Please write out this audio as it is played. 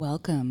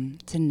Welcome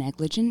to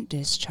Negligent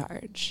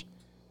Discharge,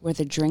 where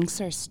the drinks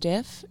are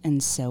stiff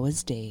and so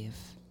is Dave.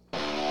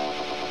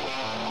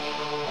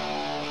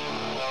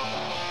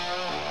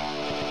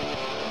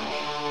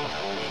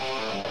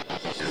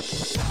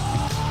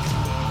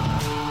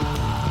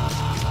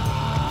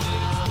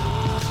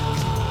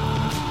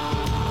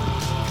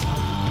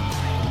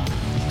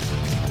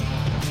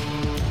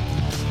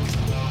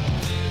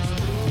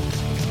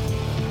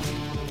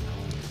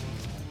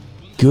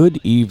 Good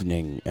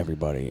evening,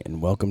 everybody, and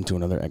welcome to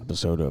another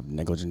episode of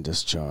Negligent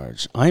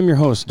Discharge. I'm your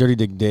host, Dirty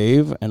Dick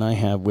Dave, and I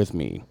have with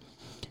me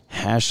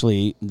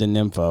Hashley, the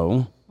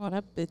Nympho. What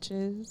up,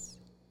 bitches?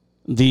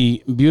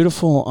 The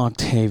beautiful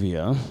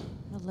Octavia.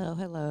 Hello,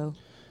 hello.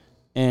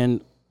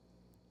 And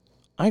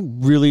I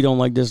really don't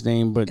like this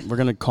name, but we're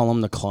going to call him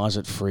the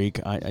Closet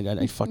Freak.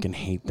 I fucking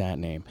hate that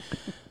name.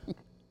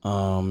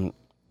 I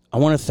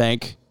want to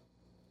thank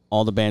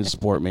all the bands that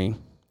support me.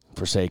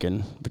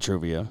 Forsaken,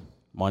 Vitruvia,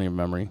 Monument of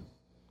Memory,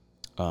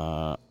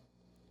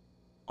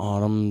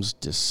 Autumn's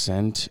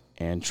Descent,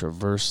 and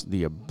Traverse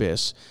the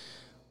Abyss.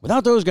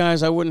 Without those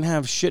guys, I wouldn't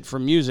have shit for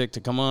music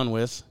to come on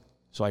with,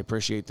 so I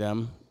appreciate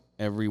them,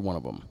 every one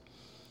of them.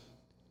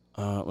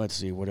 Let's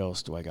see, what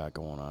else do I got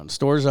going on?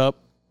 Store's up.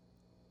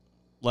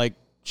 Like,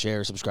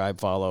 share, subscribe,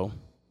 follow.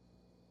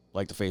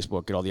 Like the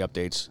Facebook, get all the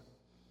updates.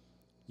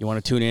 You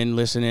want to tune in,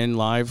 listen in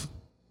live?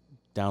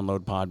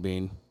 Download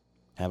Podbean.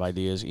 Have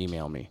ideas,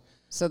 email me.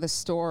 So the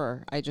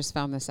store, I just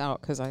found this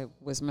out because I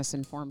was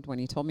misinformed when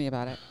you told me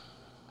about it.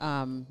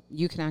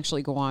 You can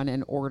actually go on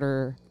and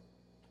order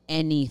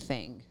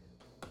anything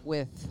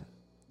with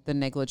the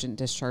Negligent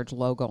Discharge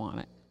logo on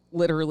it.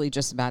 Literally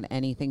just about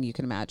anything you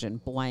can imagine.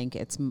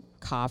 Blankets,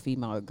 coffee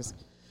mugs,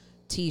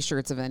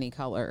 T-shirts of any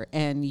color.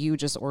 And you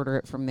just order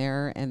it from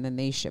there, and then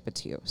they ship it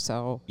to you.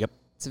 So Yep.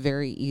 It's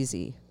very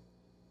easy.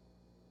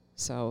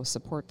 So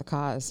support the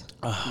cause,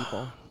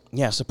 people.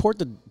 Yeah, support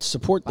the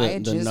Buy a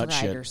nut jizz rag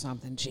shit. or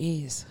something.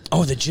 Jeez.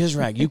 Oh, the jizz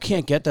rag. You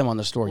can't get them on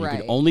the store. You Right.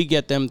 can only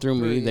get them through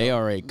me. Through They you.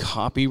 are a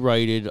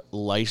copyrighted,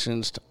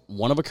 licensed,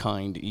 one of a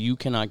kind. You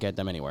cannot get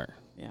them anywhere.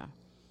 Yeah.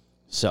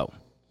 So,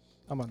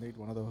 I'm going to need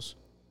one of those.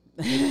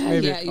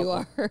 Yeah, you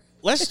are.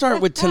 let's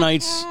start with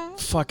tonight's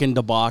fucking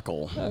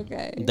debacle.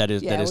 Okay. That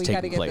is we gotta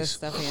taking get place. this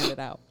stuff handed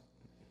out.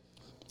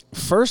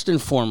 First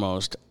and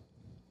foremost,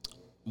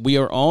 we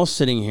are all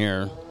sitting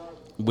here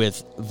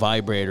with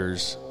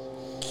vibrators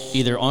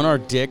either on our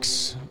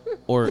dicks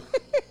or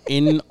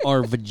in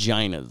our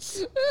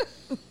vaginas.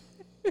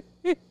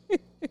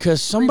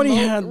 Because somebody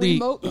had the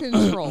remote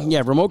control.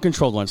 Yeah, remote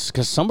controlled ones.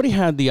 Because somebody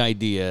had the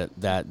idea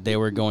that they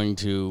were going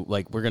to,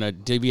 like, we're going to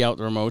divvy out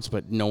the remotes,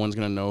 but no one's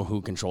going to know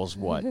who controls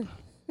what.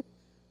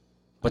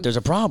 But there's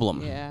a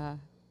problem. Yeah.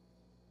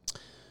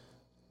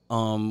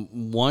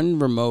 One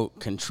remote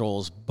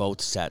controls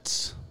both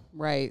sets.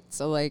 Right.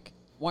 So, like,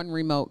 one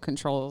remote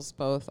controls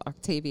both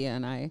Octavia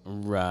and I.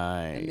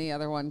 Right. And the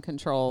other one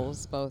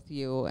controls both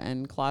you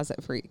and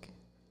Closet Freak.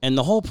 And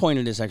the whole point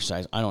of this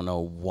exercise, I don't know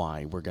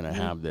why we're going to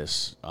have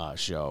this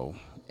show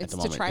at It's the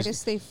to moment. try to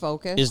stay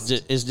focused.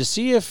 Is to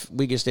see if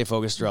we can stay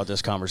focused throughout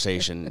this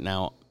conversation.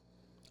 Now,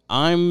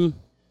 I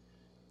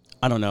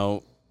don't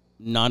know,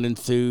 not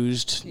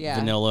enthused,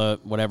 vanilla,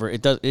 whatever.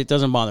 It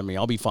doesn't bother me.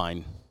 I'll be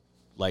fine.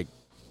 Like,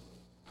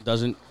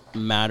 doesn't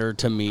matter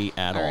to me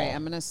at all. All right,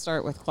 I'm going to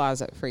start with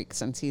Closet Freak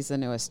since he's the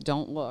newest.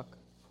 Don't look.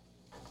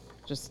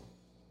 Just,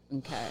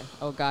 okay.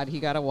 Oh, God, he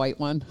got a white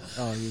one.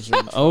 Oh, usually.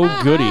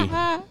 Oh, goody.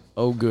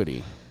 Oh,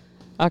 goody.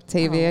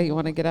 Octavia, you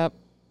want to get up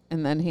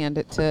and then hand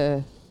it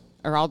to,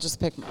 or I'll just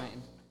pick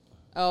mine.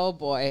 Oh,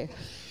 boy.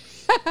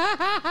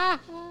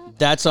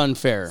 That's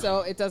unfair.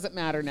 So it doesn't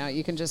matter now.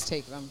 You can just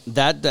take them.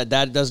 That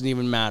doesn't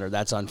even matter.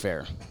 That's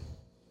unfair.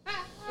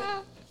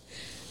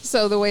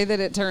 So the way that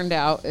it turned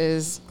out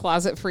is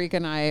Closet Freak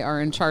and I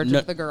are in charge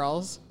of the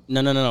girls.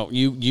 No.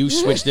 You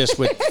switch this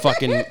with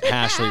fucking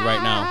Hashley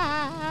right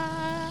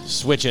now.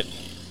 Switch it.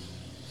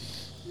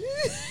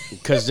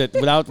 Because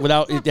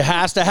without it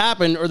has to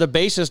happen or the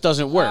basis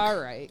doesn't work. All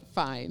right,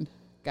 fine.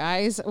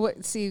 Guys,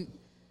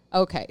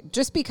 okay,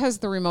 just because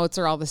the remotes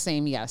are all the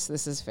same, yes,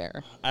 this is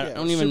fair. I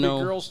don't even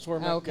know. Girls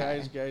torment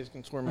Okay. guys can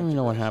I torment. don't even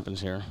know what happens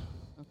here.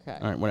 Okay.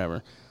 All right,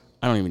 whatever.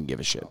 I don't even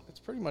give a shit. It's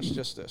pretty much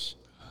just this.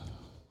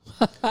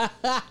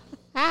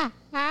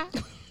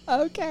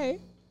 Okay.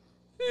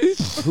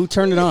 Who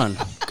turned it on?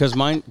 Because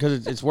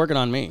it's working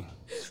on me.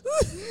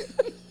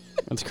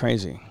 That's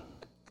crazy.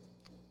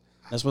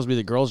 That's supposed to be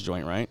the girls'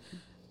 joint, right?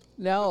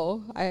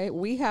 No,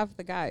 we have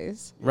the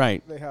guys.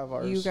 Right. They have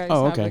ours. You guys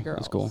Oh, have okay. the girls.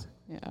 That's cool.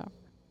 Yeah.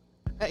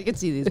 I can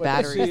see these But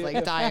batteries see,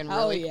 like dying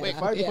really quick.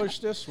 If I push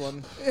this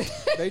one,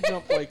 they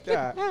jump like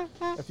that.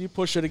 If you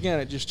push it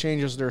again, it just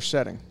changes their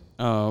setting.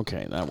 Oh,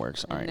 okay. That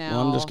works. All right.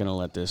 Well, I'm just going to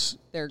let this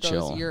There goes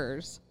chill.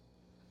 yours.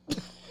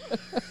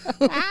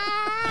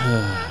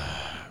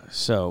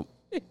 So.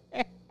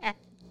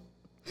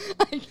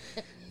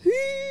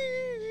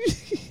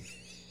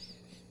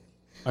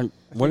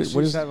 What's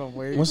She's the having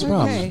way what's the too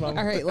problem? much Okay. fun.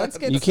 All right, let's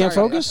get You can't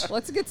started. focus?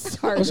 Let's get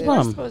started. What's the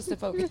problem? Supposed to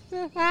focus.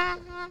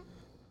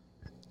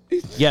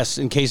 Yes,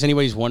 in case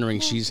anybody's wondering,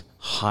 she's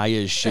high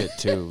as shit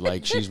too.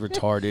 Like she's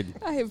retarded.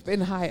 I have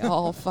been high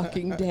all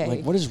fucking day.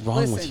 Like what is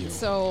wrong with you?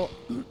 So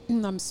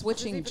I'm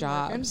switching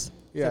jobs.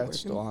 Yeah, it's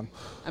still on.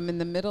 I'm in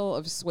the middle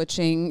of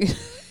switching.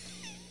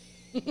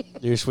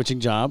 You're switching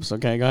jobs?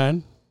 Okay, go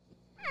ahead.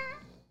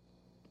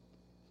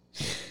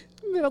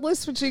 Middle of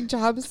switching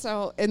jobs.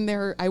 So in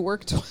there, I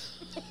work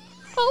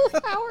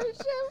 12-hour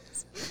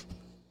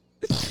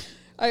shifts.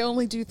 I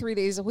only do 3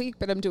 days a week,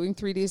 but I'm doing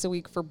 3 days a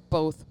week for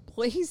both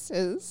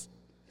places.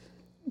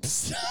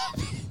 Stop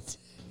it.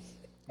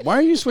 Why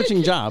are you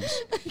switching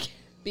jobs?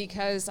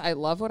 Because I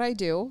love what I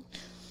do.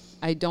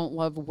 I don't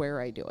love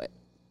where I do it.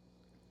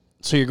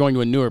 So you're going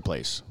to a newer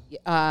place.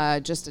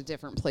 Just a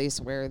different place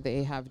where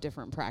they have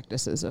different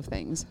practices of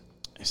things.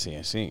 I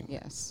see.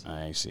 Yes.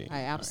 I see.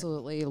 I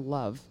absolutely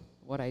love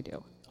what I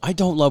do. I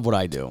don't love what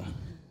I do.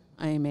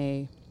 I am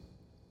a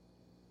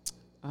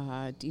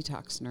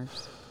detox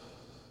nurse.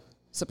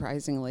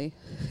 Surprisingly.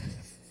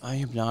 I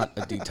am not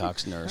a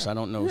detox nurse. I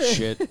don't know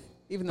shit.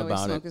 Even though I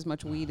about smoke it. as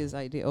much weed as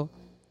I do.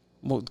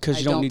 Well, because I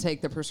you don't don't need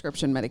take the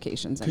prescription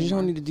medications because anymore. you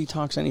don't need to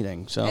detox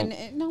anything. So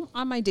And no,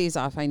 on my days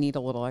off, I need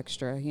a little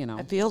extra,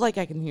 I feel like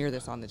I can hear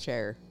this on the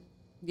chair.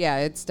 Yeah,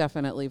 it's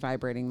definitely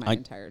vibrating my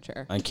entire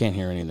chair. I can't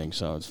hear anything,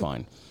 so it's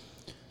fine.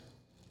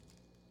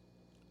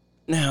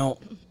 Now,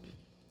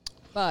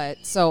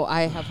 But, so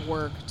I have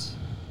worked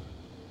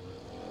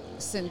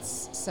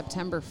since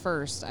September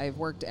 1st. I've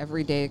worked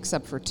every day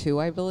except for 2,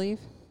 I believe.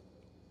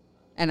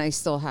 And I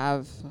still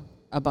have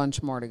a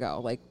bunch more to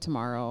go, like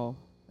tomorrow.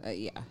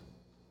 Yeah.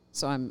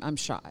 So I'm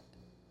shot.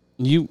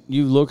 you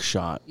look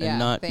shot, Yeah, and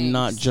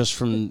not thanks. just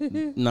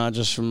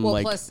from Well,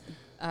 like plus,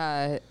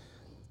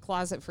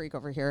 Closet Freak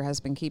over here has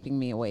been keeping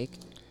me awake.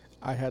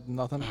 I had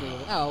nothing to do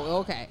with it. Oh,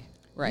 okay.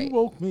 Right. You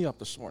woke me up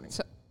this morning.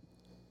 So-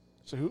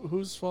 So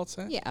whose fault's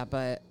that? Yeah,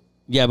 but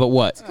yeah, but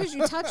what? it's because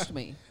you touched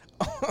me.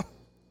 I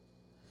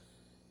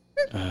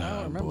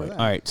don't remember that.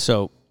 All right,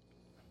 so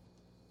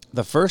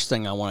the first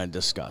thing I want to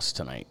discuss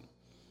tonight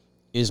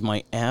is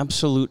my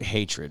absolute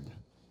hatred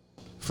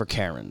for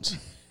Karens.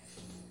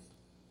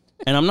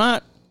 And I'm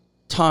not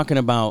talking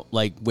about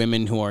like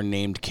women who are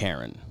named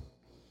Karen.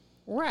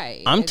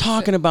 Right. I'm It's-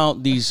 talking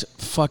about these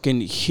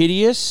fucking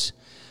hideous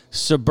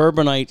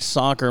suburbanite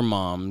soccer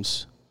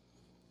moms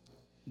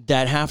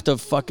that have to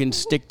fucking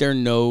stick their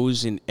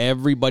nose in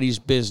everybody's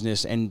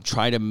business and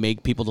try to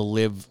make people to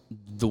live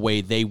the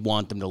way they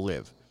want them to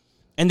live.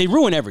 And they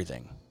ruin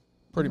everything.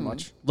 Pretty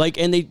much. Like,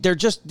 and they're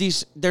just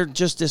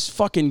this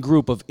fucking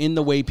group of in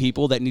the way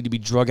people that need to be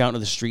drug out into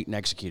the street and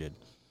executed.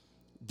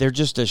 They're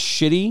just a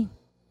shitty.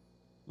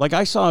 Like,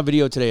 I saw a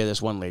video today of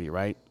this one lady,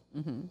 right?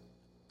 Mm-hmm.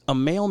 A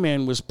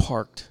mailman was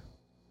parked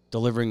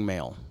delivering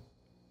mail.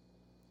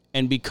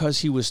 And because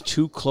he was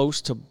too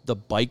close to the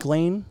bike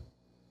lane,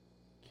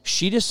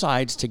 she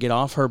decides to get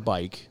off her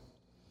bike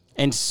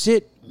and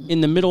sit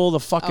in the middle of the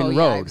fucking Oh, road.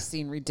 yeah, I've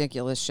seen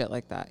ridiculous shit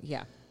like that.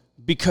 Yeah.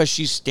 Because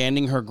she's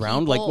standing her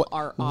ground. People Like,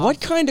 are what off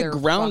kind of their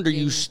ground are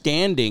you fucking-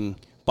 standing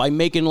by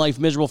making life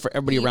miserable for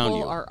everybody around you?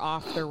 People are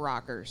off their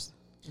rockers.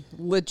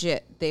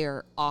 Legit, they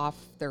are off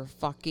their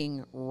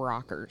fucking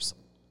rockers.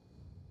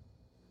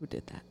 Who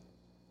did that?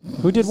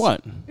 Who did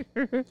what?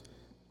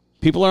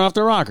 People are off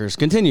their rockers.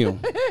 Continue.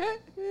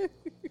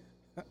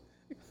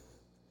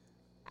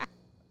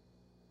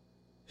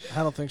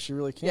 I don't think she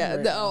really can. Yeah,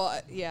 right no, now.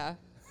 yeah.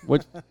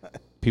 What?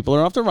 People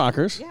are off their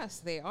rockers. Yes,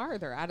 they are.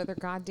 They're out of their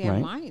goddamn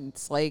Right.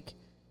 minds. Like,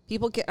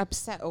 people get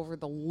upset over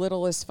the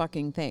littlest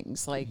fucking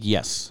things. Like,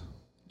 Yes.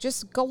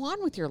 just go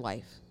on with your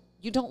life.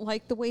 You don't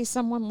like the way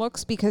someone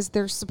looks because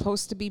they're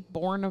supposed to be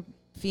born a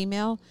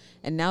female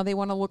and now they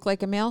want to look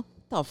like a male?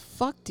 The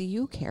fuck do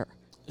you care?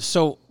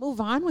 So Move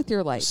on with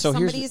your life. So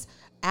here's Somebody's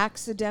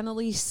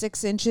accidentally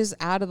 6 inches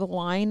out of the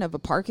line of a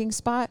parking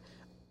spot.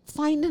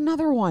 Find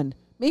another one.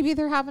 Maybe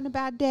they're having a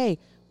bad day.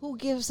 Who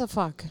gives a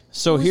fuck?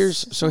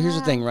 here's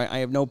the thing, right? I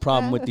have no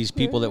problem with these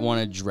people that want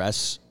to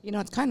dress You know,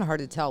 it's kind of hard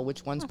to tell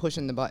which one's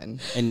pushing the button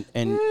and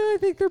I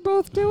think they're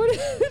both doing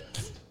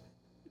it.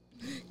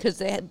 because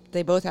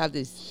they both have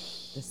this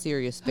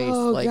serious face.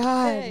 Oh, like,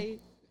 God. hey.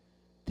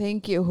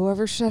 Thank you.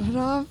 Whoever shut it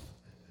off.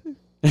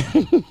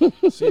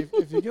 See,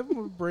 if you give them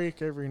a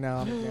break every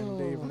now and again,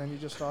 Dave, and then you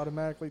just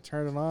automatically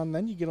turn it on,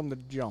 then you get them to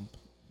jump.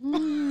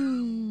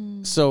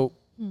 so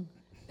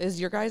Is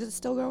your guys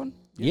still going?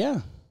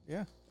 yeah.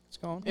 Yeah, it's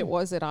going.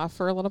 It off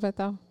for a little bit,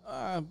 though?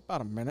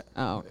 About a minute,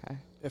 Oh, okay.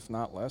 if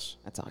not less.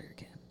 That's all you're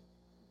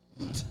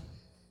getting.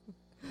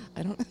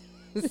 I don't.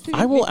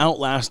 I will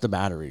outlast the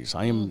batteries.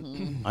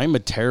 I'm a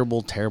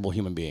terrible, terrible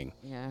human being.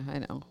 Yeah, I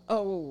know.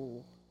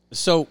 Oh.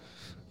 So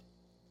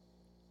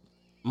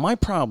my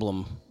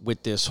problem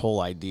with this whole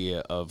idea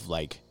of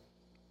like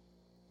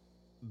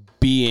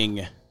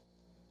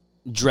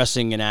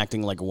dressing and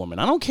acting like a woman,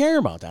 I don't care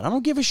about that. I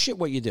don't give a shit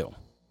what you do.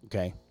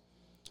 Okay.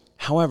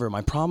 However,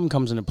 my problem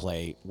comes into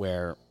play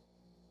where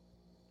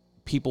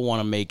people want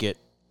to make it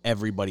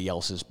everybody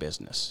else's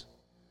business.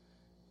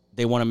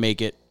 They want to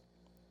make it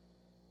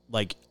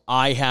like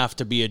I have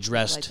to be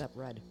addressed Lights up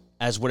red.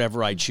 as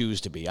whatever I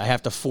choose to be. I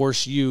have to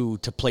force you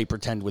to play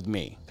pretend with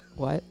me.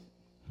 What?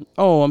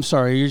 Oh, I'm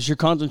sorry. Is your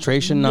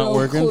concentration not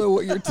working? Clue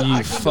what you're talking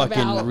You fucking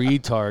about.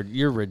 retard.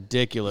 You're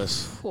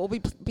ridiculous. Well,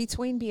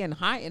 between being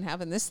high and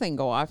having this thing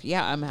go off,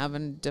 yeah, I'm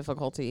having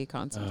difficulty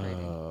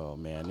concentrating. Oh,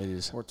 man. It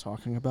is. We're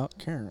talking about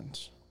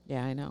Karens.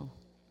 Yeah, I know.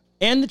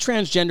 And the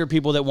transgender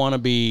people that want to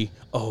be,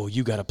 oh,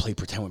 you got to play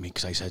pretend with me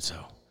because I said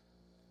so.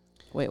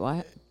 Wait,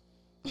 what?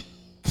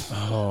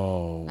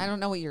 Oh. I don't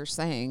know what you're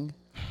saying.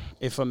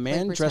 If a man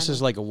pretend dresses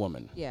with- like a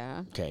woman,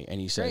 Yeah. okay, and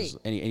he says,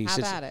 Great. and he Have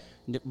sits, at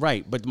it.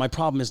 right, but my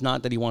problem is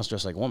not that he wants to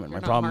dress like a woman. You're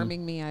My not problem,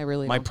 harming me. I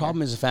really my don't problem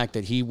care. is the fact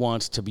that he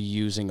wants to be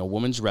using a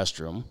woman's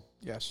restroom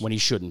Yes. when he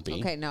shouldn't be.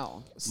 Okay,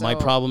 no. So, My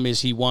problem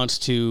is he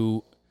wants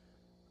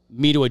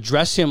me to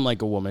address him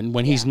like a woman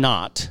when he's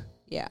not.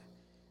 Yeah.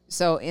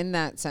 So in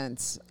that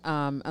sense,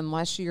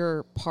 unless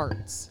your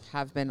parts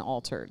have been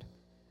altered,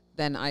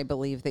 then I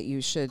believe that you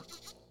should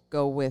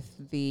go with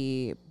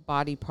the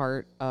body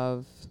part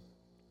of.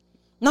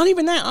 Not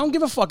even that. I don't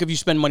give a fuck if you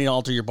spend money to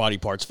alter your body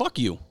parts. Fuck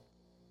you.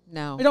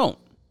 No, I don't.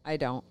 I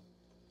don't.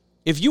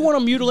 If you want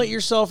to mutilate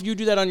yourself, you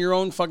do that on your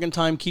own fucking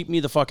time. Keep me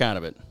the fuck out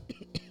of it.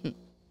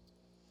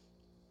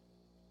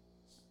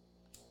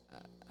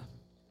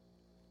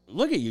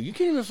 Look at you. You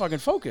can't even fucking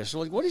focus.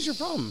 Like, what is your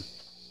problem?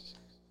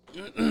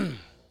 It's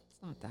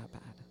not that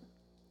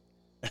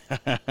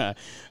bad.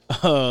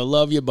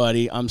 Love you,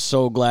 buddy. I'm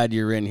so glad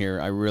you're in here.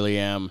 I really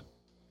am.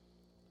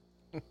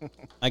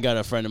 I got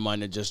a friend of mine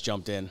that just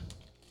jumped in.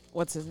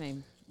 What's his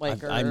name?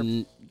 Like,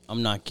 I'm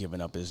not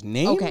giving up his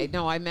name. okay.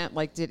 No, I meant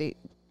like, has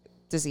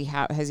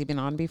he been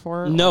on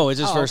before? No, it's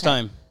his first okay.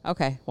 time.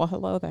 Okay. Well,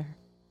 hello there.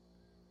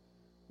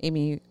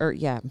 Amy, or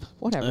yeah,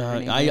 whatever. her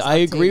name is, I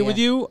agree Octavia. with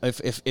you.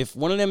 If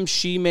one of them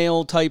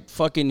she-male type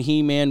fucking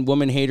He-Man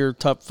woman hater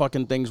type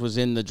fucking things was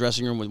in the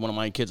dressing room with one of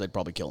my kids, I'd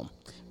probably kill him.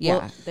 Yeah.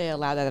 Well, they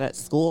allow that at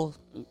school.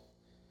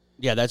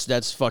 Yeah,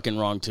 that's fucking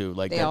wrong too.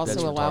 Like They that's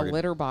also allow retarded.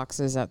 litter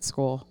boxes at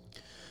school.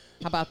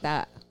 How about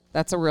that?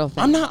 That's a real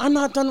thing. I'm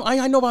not done.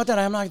 I know about that.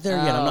 I'm not there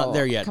yet. I'm not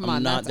there yet. Come I'm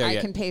on, not there I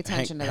yet. can pay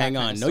attention to that Hang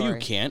kind on. of No, you story.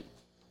 can't.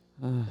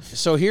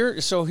 So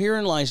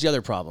herein lies the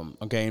other problem,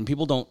 okay? And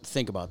people don't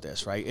think about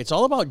this, right? It's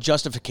all about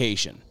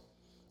justification.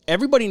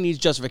 Everybody needs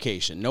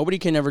justification. Nobody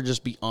can ever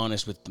just be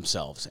honest with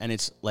themselves, and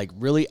it's like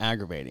really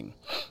aggravating.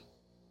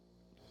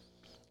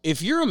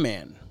 If you're a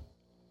man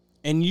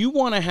and you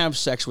want to have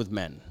sex with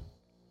men,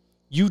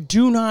 you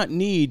do not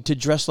need to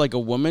dress like a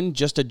woman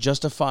just to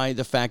justify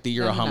the fact that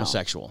you're a No.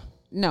 homosexual.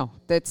 No,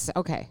 that's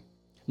okay.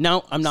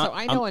 Now, I'm not. So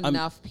I know I'm-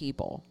 enough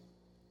people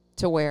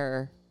to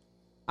where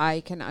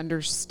I can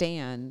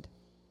understand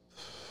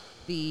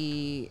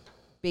the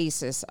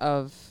basis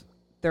of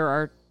there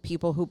are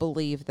people who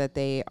believe that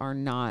they are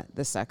not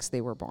the sex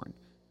they were born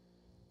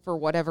for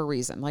whatever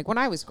reason. Like when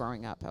I was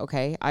growing up,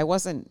 okay, I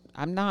was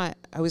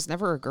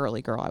never a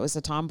girly girl. I was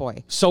a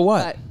tomboy. So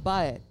what?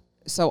 But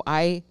so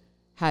I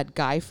had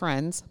guy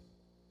friends.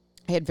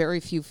 I had very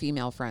few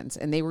female friends,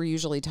 and they were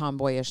usually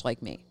tomboyish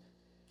like me.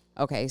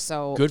 Okay,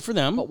 so Good for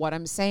them. But what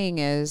I'm saying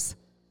is,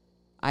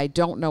 I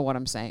don't know what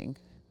I'm saying.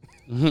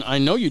 I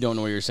know you don't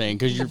know what you're saying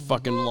because you're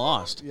fucking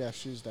lost. Yeah,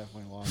 she's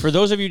definitely lost. For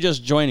those of you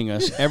just joining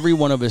us, every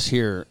one of us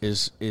here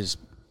is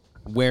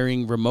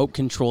wearing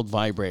remote-controlled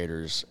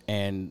vibrators,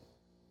 and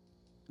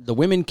the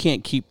women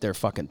can't keep their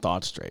fucking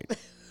thoughts straight.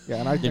 Yeah,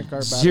 and I think our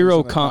batteries Zero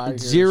in the die here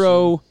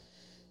zero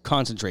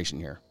concentration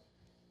here.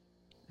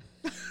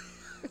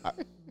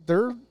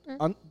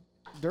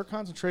 Their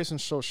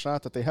concentration's so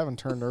shot that they haven't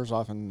turned theirs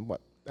off in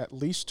at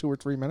least 2 or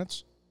 3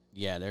 minutes.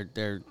 Yeah,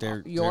 they're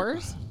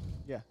Yours?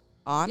 Yeah.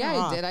 On Yeah, or I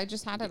off? did. I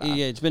just had it up.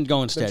 Yeah, it's been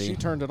going Then steady. she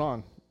turned it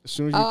on. As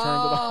soon as you turned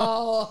it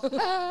off.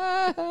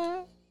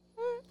 Oh.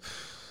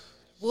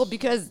 Well,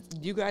 because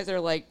you guys are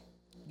like,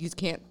 you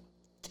can't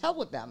tell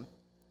with them.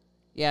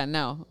 Yeah,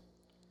 no.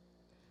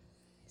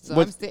 So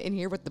What- I'm sitting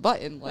here with the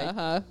button. Like,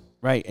 Uh-huh.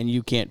 Right, and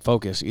you can't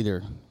focus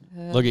either.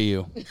 Look at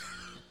you.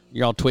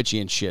 You're all twitchy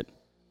and shit.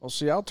 Well,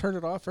 see, I'll turn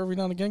it off every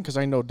now and again because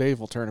I know Dave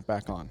will turn it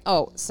back on.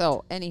 Oh,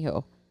 so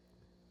anywho,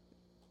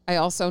 I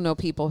also know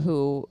people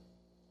who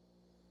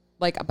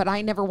but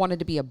I never wanted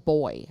to be a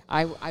boy.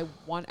 I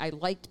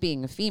liked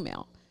being a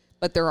female,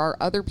 but there are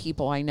other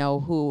people I know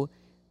who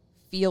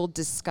feel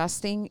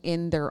disgusting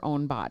in their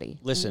own body.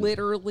 Listen.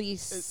 Literally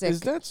sick.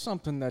 Is that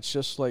something that's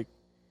just like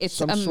It's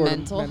some a sort of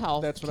mental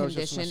health that's what I was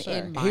just gonna condition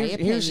say. in my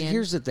opinion.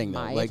 Here's the thing, though.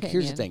 My Like,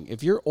 here's the opinion. thing.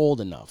 If you're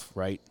old enough,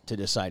 right, to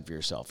decide for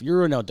yourself,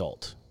 you're an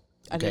adult.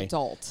 An Okay?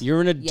 adult. You're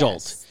an adult.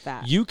 Yes,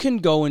 that. You can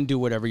go and do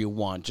whatever you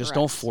want. Just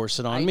don't Correct. force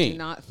it on I me. do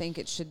not think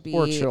it should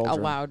Or be children.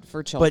 allowed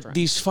for children. But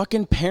these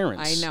fucking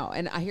parents I know,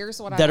 and here's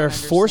what I that don't are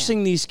understand.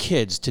 forcing these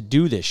kids to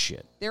do this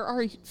shit. There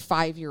are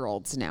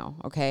 5-year-olds now,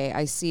 okay?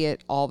 I see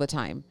it all the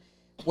time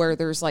where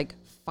there's like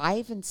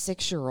 5 and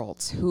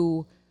 6-year-olds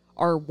who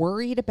are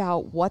worried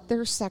about what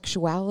their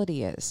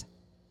sexuality is.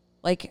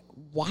 Like,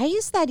 why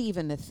is that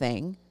even a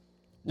thing?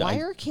 Why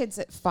are kids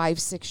at 5,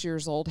 6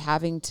 years old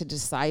having to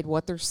decide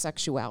what their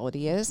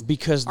sexuality is?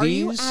 Because are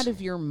you these- out of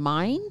your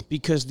mind?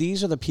 Because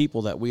these are the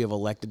people that we have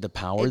elected to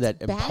power It's that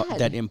bad.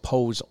 that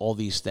impose all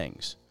these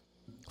things.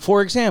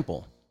 For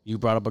example, you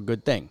brought up a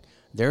good thing.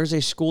 There's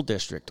a school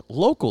district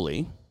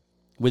locally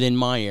within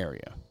my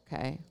area,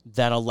 Okay.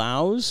 that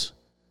allows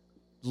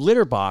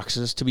litter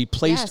boxes to be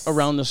placed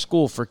around the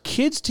school for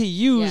kids to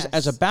use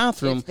as a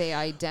bathroom if they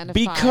identify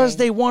because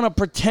they want to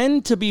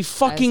pretend to be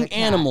fucking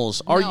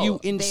animals. Are No, you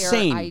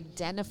insane? They are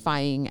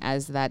identifying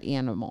as that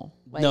animal.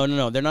 Like,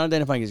 No. They're not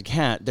identifying as a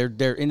cat.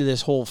 They're into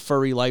this whole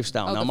furry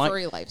lifestyle. Oh,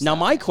 furry lifestyle. Now,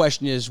 my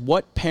question is,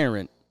 what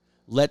parent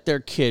let their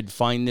kid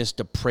find this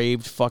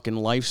depraved fucking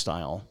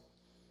lifestyle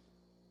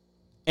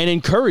and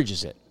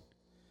encourages it?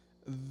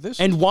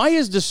 And why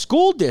is the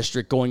school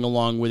district going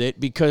along with it?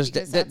 Because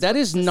that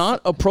is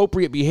not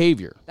appropriate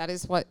behavior. That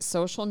is what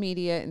social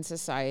media and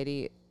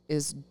society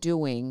is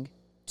doing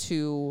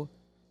to.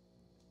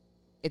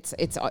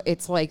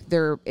 It's like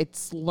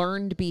it's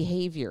learned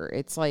behavior.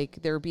 It's like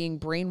they're being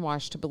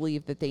brainwashed to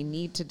believe that they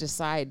need to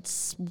decide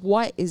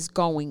what is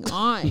going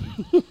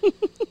on.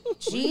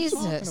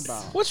 Jesus,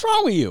 What's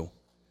wrong with you?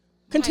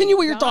 Continue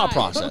with your thought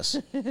process.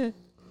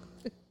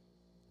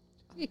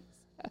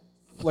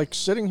 Like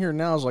sitting here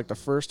now is like the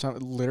first time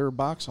litter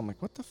box. I'm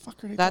like, what the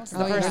fuck are they? That's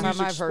talking the about? first And time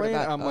he's I've heard explaining,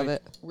 of I'm like,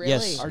 it. Really?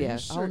 Yes. Are you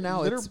Yes. serious? Oh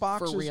no, litter it's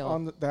boxes for real.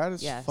 on that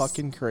is Yes.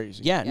 fucking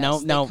crazy. Yeah.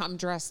 Yes, Now, they come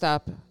dressed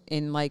up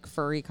in like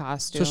furry To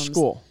costumes.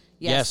 school.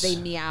 Yes, Yes. they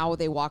meow.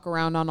 They walk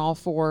around on all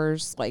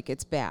fours. Like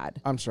it's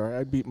bad. I'm sorry,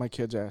 I beat my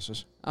kids'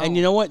 asses. And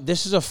you know what?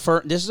 This is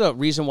a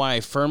reason why I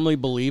firmly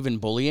believe in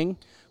bullying.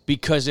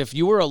 Because if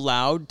you were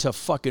allowed to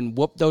fucking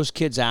whoop those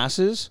kids'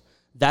 asses,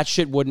 that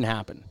shit wouldn't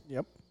happen.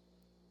 Yep.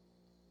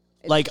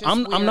 It's Like, just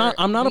I'm not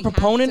we a have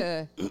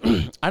proponent.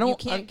 I don't. You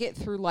can't get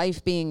through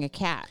life being a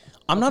cat.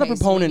 I'm not a Okay, so we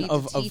proponent need to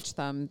of teach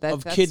them that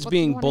of that's kids what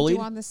being you wanna bullied.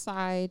 do on the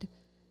side.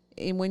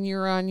 And when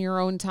you're on your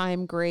own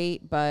time,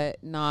 great,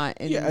 but not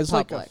in Yeah, it's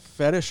public. like a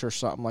fetish or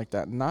something like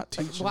that. Not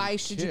teaching. Why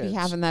should you be kids.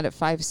 having that at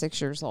 5, 6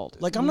 years old?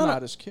 Like,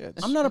 not as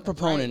kids? I'm not a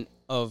proponent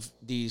of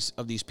these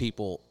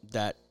people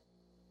that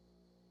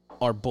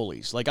are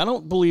bullies. Like, I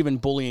don't believe in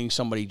bullying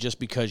somebody just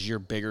because you're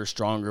bigger,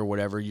 stronger,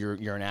 whatever.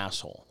 You're an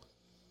asshole.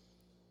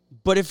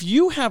 But if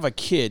you have a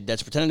kid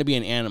that's pretending to be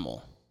an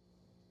animal,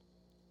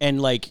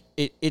 and like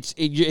it's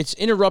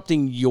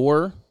interrupting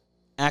your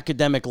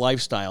academic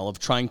lifestyle of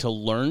trying to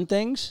learn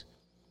things,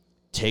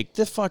 take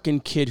the fucking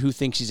kid who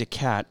thinks he's a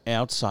cat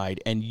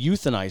outside and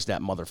euthanize that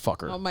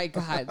motherfucker. Oh my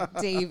God,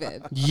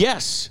 David.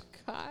 Yes.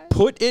 God.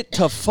 Put it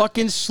to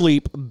fucking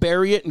sleep,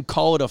 bury it, and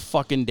call it a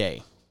fucking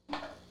day.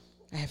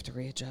 I have to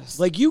readjust.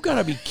 Like, you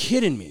gotta be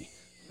kidding me.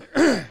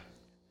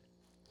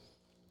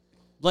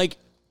 Like,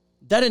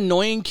 that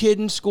annoying kid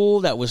in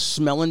school that was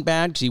smelling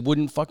bad because he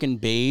wouldn't fucking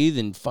bathe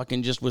and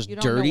fucking just was you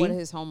don't dirty. know what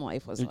his home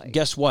life was like.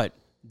 Guess what?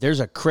 There's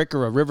a creek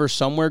or a river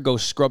somewhere. Go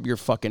scrub your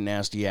fucking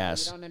nasty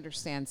ass. You don't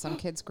understand. Some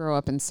kids grow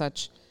up in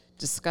such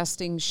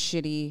disgusting,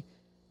 shitty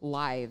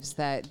lives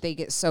that they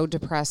get so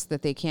depressed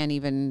that they can't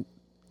even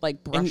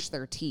like brush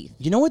their teeth.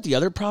 You know what the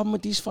other problem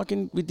with these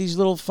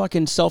little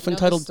fucking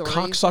self-entitled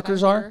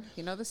cocksuckers are?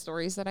 You know the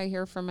stories that I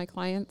hear from my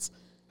clients?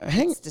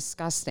 It's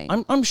disgusting.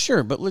 I'm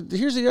sure, but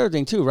here's the other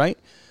thing too, right?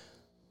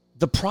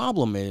 The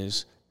problem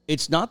is,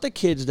 it's not the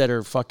kids that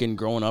are fucking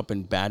growing up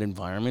in bad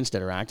environments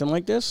that are acting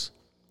like this,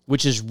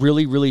 which is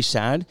really, really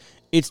sad.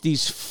 It's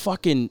these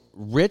fucking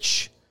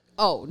rich,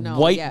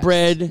 white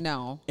bread,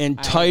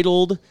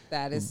 entitled,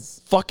 that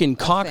is fucking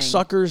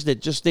cocksuckers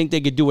that just think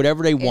they could do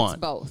whatever they want. It's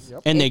both.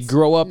 Yep. And they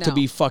grow up to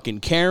be fucking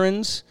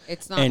Karens.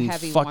 It's not and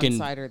heavy fucking one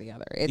side or the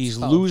other. It's these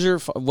both. loser,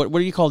 what do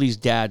you call these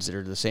dads that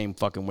are the same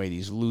fucking way?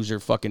 These loser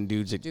fucking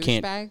dudes that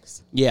can't.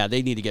 Douchebags? Yeah,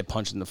 they need to get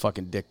punched in the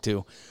fucking dick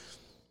too.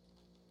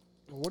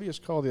 What do you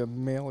call the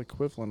male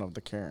equivalent of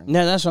the Karen?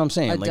 No, that's what I'm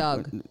saying. A like,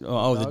 Doug.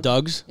 Oh, Doug? the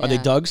Dougs? Are they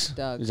Yeah, Dougs?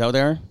 Doug. Is that what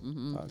they are?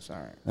 Mm-hmm. Oh,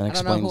 sorry. That I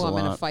don't know explains who a I'm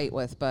in a lot. fight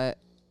with, but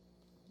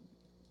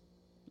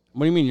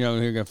What do you mean you know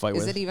who you're going to fight is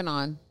with? it even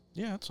on?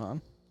 Yeah, it's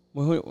on.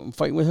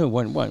 Fighting with who?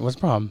 What's the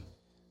problem?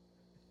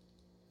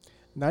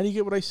 Now do you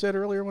get what I said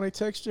earlier when I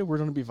texted you? We're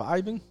going to be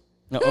vibing.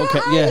 No, okay,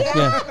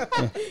 yeah.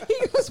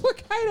 He goes,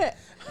 what kind of?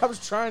 I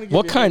was trying to get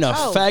What kind of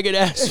Oh. faggot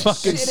ass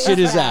fucking shit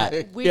is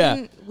that? We Yeah.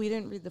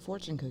 didn't read the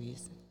fortune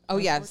cookies. Oh,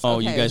 yes. Oh,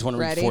 okay. you guys want to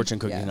read Ready? fortune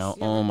cookies Yes. now?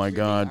 Yeah, Oh we're my reading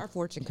god! Our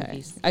fortune Okay.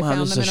 cookies. I Wow,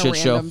 found this them is in a a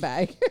shit show. random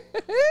bag.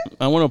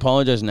 I want to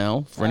apologize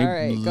now for any All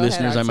right, go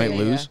listeners ahead, I might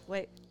Octavia. lose.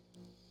 Wait.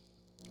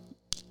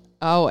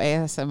 Oh,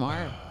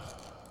 ASMR.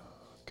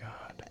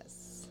 God,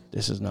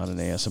 this is not an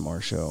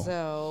ASMR show.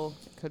 So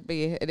Could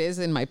be. It is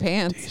in my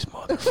pants. These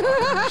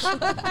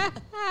motherfuckers.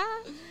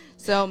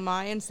 So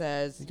mine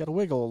says, You got to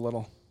wiggle a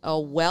little. a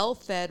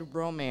well-fed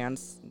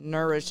romance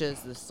nourishes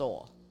the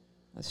soul.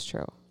 That's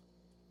true.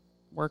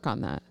 Work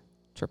on that.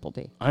 Triple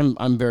D.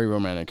 I'm very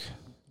romantic.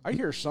 I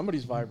hear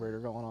somebody's vibrator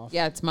going off.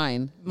 Yeah, it's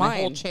mine. My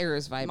whole Mine. chair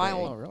is My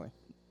vibrating. whole- Oh, really?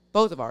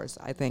 Both of ours,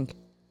 I think.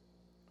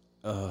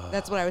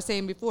 That's what I was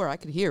saying before. I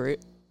could hear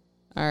it.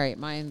 All right,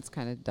 mine's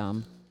kind of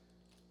dumb.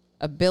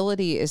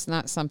 Ability is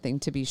not something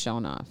to be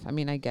shown off. I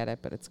mean, I get it,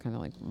 but it's kind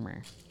of like, meh.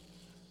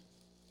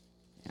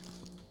 Yeah.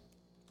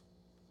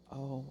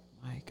 Oh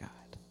my God.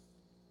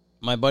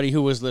 My buddy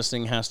who was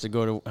listening has to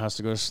go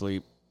to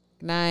sleep.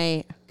 Good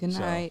night. Good So-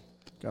 night.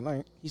 Good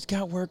night. He's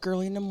got work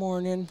early in the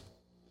morning.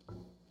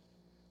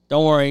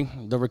 Don't worry,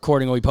 the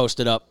recording will be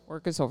posted up.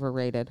 Work is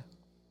overrated.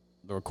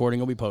 The recording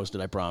will be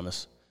posted, I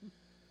promise.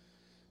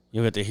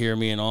 You'll get to hear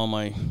me in all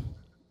my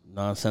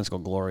nonsensical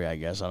glory, I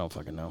guess. I don't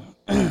fucking know.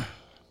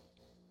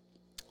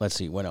 Let's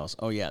see, what else?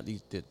 Oh, yeah,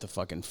 the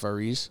fucking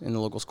furries in the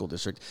local school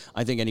district.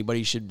 I think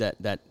anybody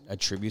that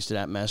attributes to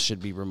that mess should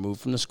be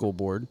removed from the school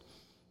board.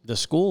 The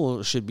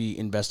school should be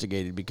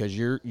investigated because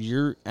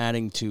you're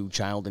adding to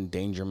child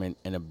endangerment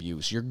and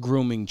abuse. You're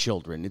grooming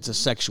children. It's a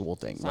sexual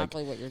thing.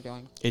 Exactly what you're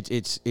doing.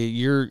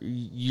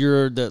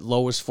 You're the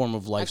lowest form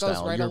of lifestyle. That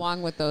goes right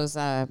along with those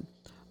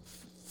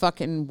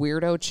fucking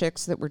weirdo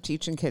chicks that were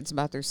teaching kids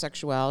about their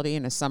sexuality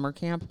in a summer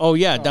camp. Oh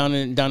yeah, down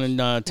in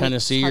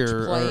Tennessee touch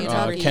or play and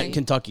everything.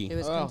 Kentucky. It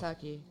was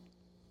Kentucky.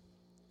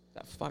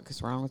 What the fuck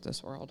is wrong with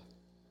this world?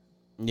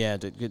 Yeah,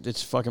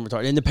 it's fucking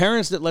retarded. And the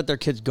parents that let their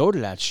kids go to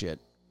that shit,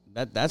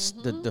 that's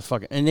the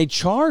fucking, and they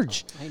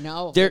charge. I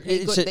know.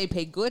 They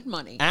pay good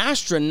money.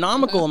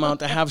 Astronomical amount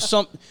to have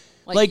some.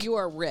 Like you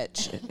are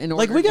rich in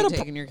order to be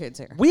taking your kids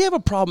here. We have a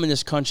problem in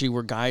this country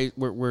where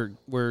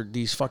where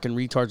these fucking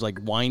retards like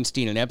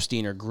Weinstein and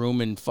Epstein are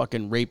grooming,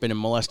 fucking raping and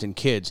molesting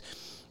kids.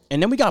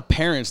 And then we got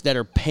parents that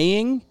are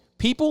paying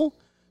people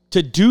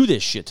to do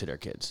this shit to their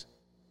kids.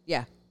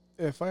 Yeah.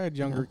 If I had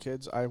younger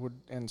kids, I would,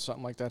 and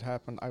something like that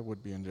happened, I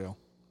would be in jail.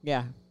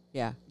 Yeah.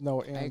 Yeah.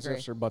 No ands,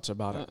 ifs, or buts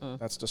about it.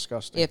 That's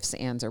disgusting. Ifs,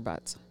 ands, or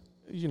buts.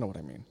 You know what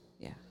I mean.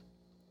 Yeah.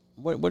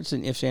 What's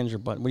an ifs, ands, or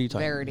buts? What are you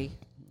talking Verity.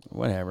 about?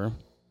 Whatever.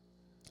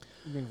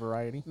 You mean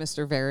variety?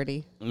 Mr.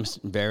 Verity.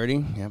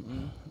 Verity? Yep.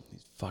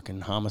 These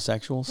fucking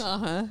homosexuals.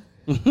 Uh-huh.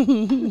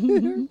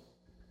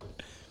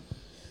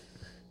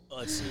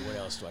 Let's see, what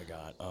else do I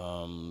got?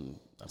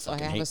 I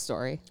have a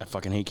story. I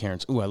fucking hate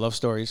Karens. Ooh, I love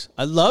stories.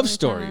 I love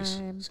stories.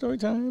 Time. Story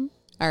time.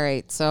 All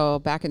right, so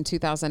back in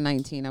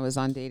 2019, I was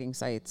on dating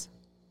sites.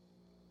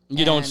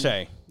 You don't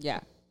say.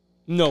 Yeah.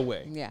 No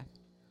way. Yeah.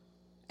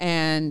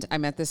 And I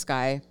met this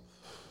guy.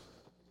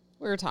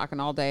 We were talking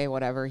all day,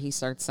 whatever. He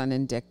starts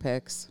sending dick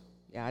pics,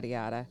 yada,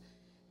 yada.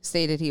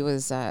 Stated he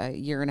was a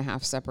year and a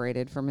half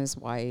separated from his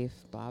wife,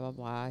 blah, blah,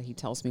 blah. He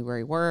tells me where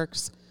he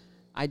works.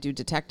 I do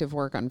detective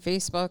work on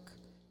Facebook.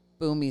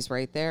 Boom, he's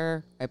right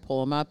there. I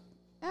pull him up.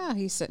 Yeah,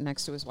 he's sitting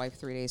next to his wife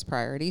 3 days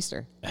prior at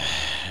Easter.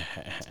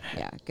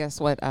 Yeah,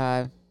 guess what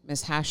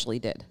Miss Hashley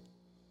did?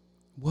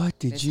 What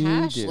did Miss you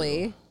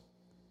Hashley do?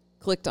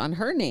 clicked on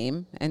her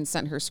name and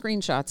sent her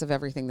screenshots of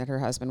everything that her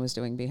husband was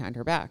doing behind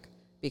her back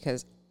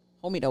because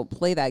homie don't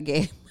play that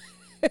game.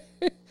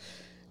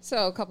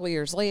 So a couple of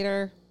years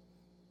later,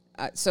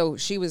 so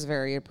she was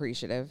very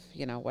appreciative,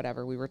 you know,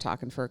 whatever. We were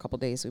talking for a couple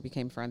of days. We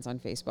became friends on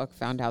Facebook,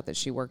 found out that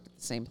she worked at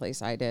the same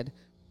place I did.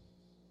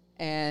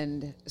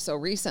 And so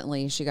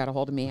recently she got a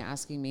hold of me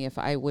asking me if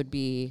I would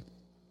be,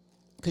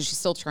 because she's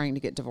still trying to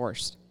get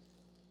divorced.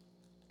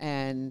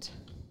 And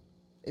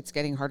it's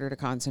getting harder to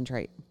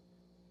concentrate.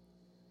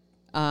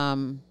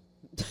 Isn't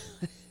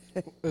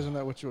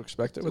that what you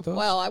expected with us?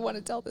 Well, I want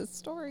to tell this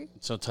story.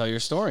 So tell your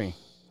story.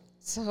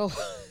 So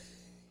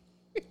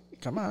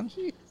Come on.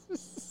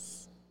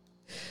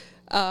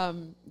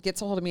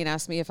 gets a hold of me and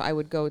asks me if I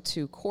would go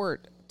to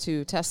court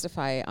to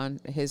testify on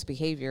his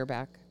behavior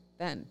back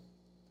then.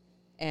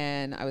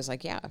 And I was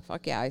like, yeah,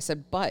 fuck yeah. I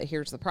said, but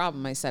here's the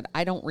problem. I said,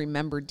 I don't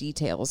remember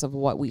details of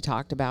what we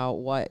talked about,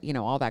 what, you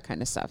know, all that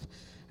kind of stuff.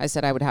 I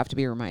said, I would have to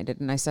be reminded.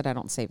 And I said, I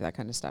don't save that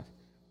kind of stuff.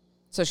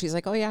 So she's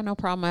like, oh yeah, no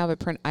problem.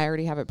 I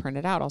already have it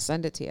printed out. I'll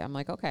send it to you. I'm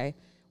like, okay.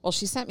 Well,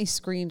 she sent me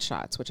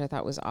screenshots, which I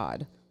thought was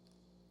odd.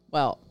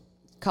 Well,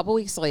 a couple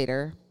weeks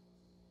later,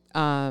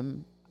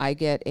 I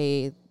get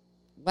a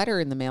letter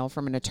in the mail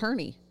from an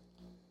attorney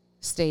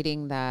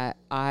stating that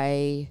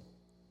I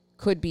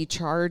could be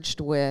charged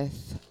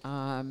with,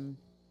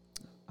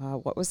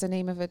 what was the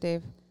name of it,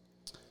 Dave?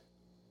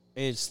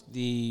 It's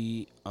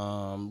the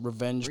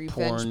Revenge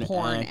Porn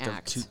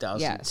Act of 2010,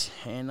 yes.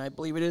 I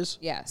believe it is.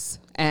 Yes.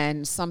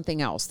 And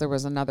something else. There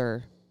was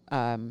another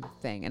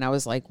thing. And I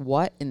was like,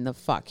 what in the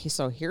fuck?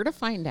 So here to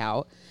find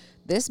out,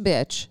 this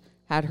bitch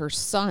had her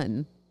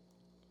son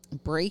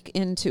break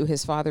into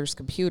his father's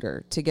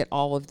computer to get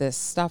all of this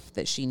stuff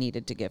that she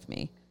needed to give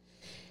me.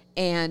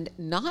 And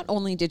not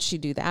only did she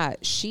do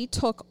that, she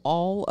took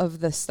all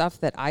of the stuff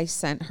that I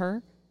sent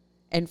her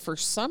and for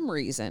some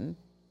reason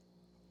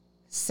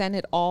sent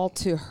it all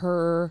to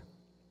her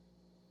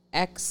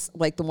ex,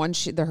 like the one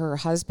her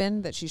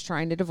husband that she's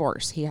trying to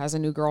divorce. He has a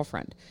new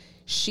girlfriend.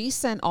 She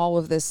sent all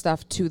of this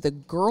stuff to the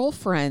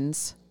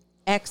girlfriend's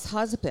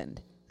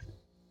ex-husband.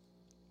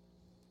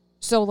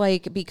 So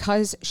like,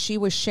 because she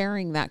was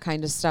sharing that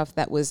kind of stuff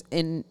that was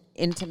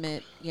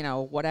intimate, you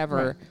know,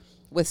 whatever,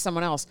 with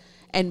someone else.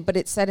 But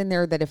it said in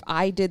there that if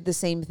I did the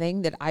same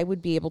thing, that I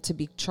would be able to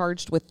be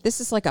charged with,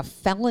 this is like a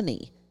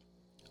felony.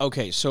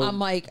 Okay, so I'm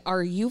like,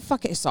 are you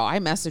fucking, so I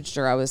messaged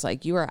her. I was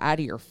like, you are out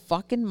of your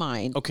fucking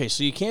mind. okay,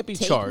 so you can't be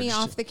Take charged. me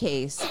off the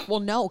case. Well,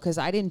 no, because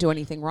I didn't do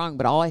anything wrong,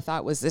 but all I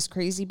thought was this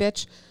crazy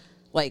bitch,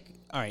 like,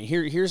 All right,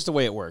 here's the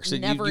way it works.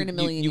 Never in a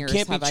million you years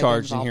can't be have I been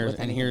charged, involved and with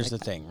anything here's like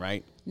the that. thing,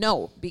 right?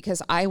 no,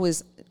 because I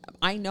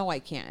know I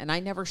can't, and I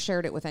never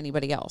shared it with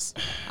anybody else.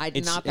 I'm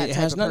not that it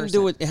type has of nothing person. to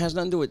do with. It has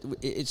nothing to do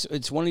with.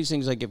 It's one of these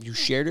things like if you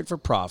shared it for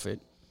profit,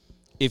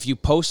 if you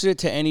posted it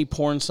to any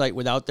porn site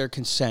without their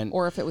consent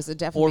Or if it was a or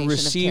defamation of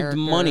received character.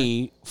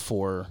 money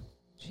for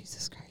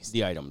Jesus Christ.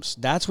 the items,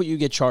 that's what you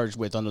get charged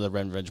with under the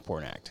Revenge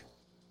Porn Act.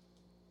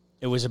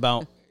 It was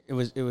about it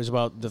was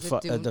about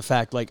the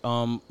fact like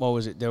what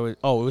was it? It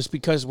was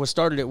because what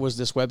started it was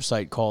this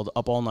website called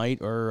Up All Night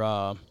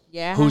or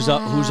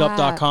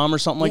who'sup.com or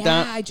something like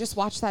that. Yeah, I just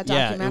watched that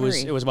Yeah,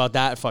 documentary. it was about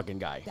that fucking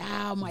guy.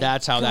 Oh my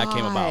That's how that came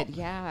God, about.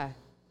 Yeah.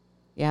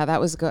 Yeah,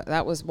 that was good.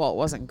 That was, well, it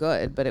wasn't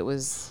good, but it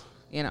was,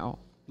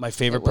 My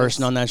favorite It was-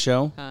 person on that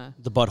show,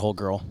 the Butthole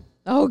Girl.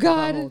 Oh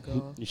God.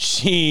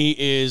 She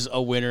is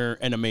a winner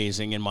and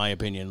amazing in my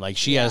opinion. Like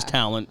she has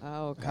talent.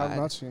 Oh I have God.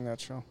 not seen that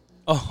show.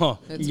 Oh,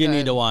 It's you need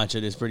good. to watch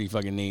it. It's pretty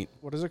fucking neat.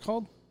 What is it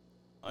called?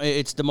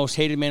 It's the most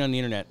hated man on the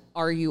internet.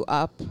 Are you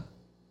up?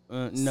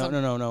 No. The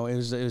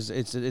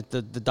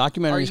Are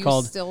documentary is you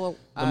called still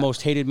The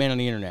Most Hated Man on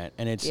the Internet,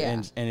 and it's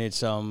Yeah. and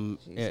it's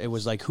it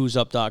was like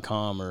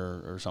who'sup.com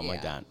or something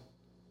like Yeah.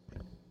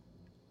 that.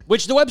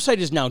 Which the website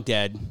is now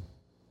dead,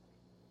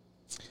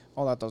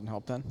 Oh, that doesn't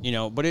help then.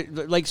 but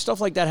it like stuff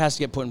like that has to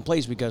get put in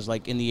place because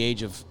like with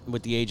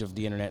the age of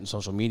the internet and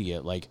social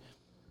media, like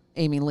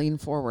Amy, lean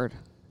forward.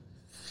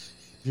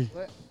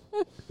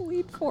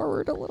 Lean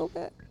forward a little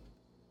bit.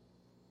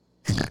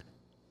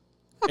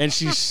 and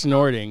she's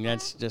snorting.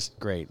 That's just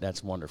great.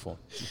 That's wonderful.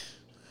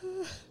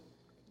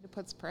 It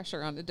puts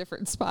pressure on a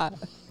different spot.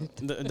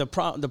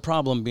 The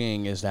problem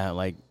being is that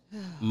like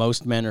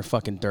most men are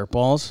fucking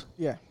dirtballs,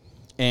 Yeah.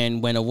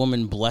 and when a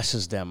woman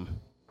blesses them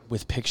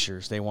with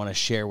pictures, they want to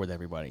share with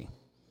everybody.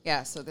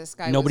 Yeah, so this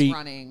guy Nobody was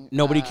running.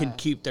 can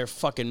keep their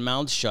fucking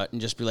mouths shut and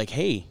just be like,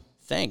 "Hey,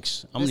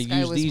 thanks. I'm This going guy to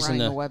use was these in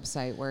running the." a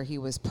website where he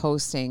was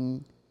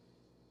posting,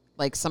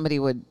 like somebody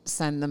would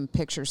send them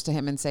pictures to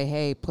him and say,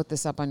 "Hey, put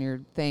this up on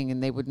your thing,"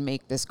 and they would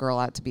make this girl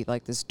out to be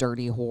like this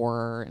dirty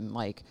whore and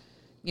like,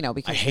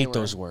 because I hate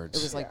those words.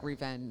 It was like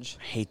revenge.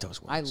 I hate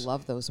those words. I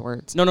love those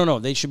words. No.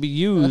 They should be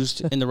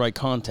used in the right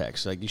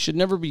context. Like you should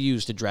never be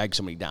used to drag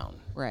somebody down.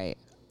 Right.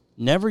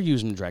 Never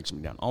use them to drag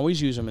somebody down.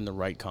 Always use them in the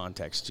right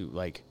context to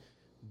like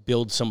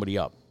build somebody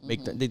up.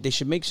 Make they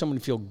should make somebody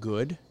feel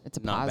good. It's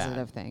a not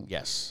positive bad. thing.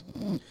 Yes.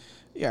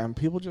 Yeah, and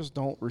people just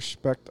don't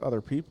respect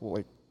other people.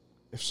 Like,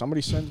 if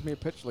somebody sends me a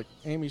picture, like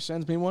Amy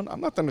sends me one, I'm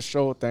not going to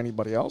show it to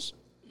anybody else.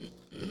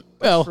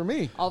 Well, For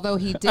me. Although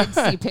he did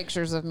see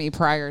pictures of me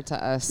prior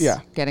to us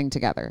getting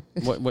together.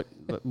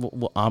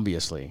 well,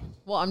 obviously,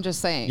 Well, I'm just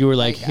saying. You were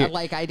like, here-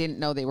 like I didn't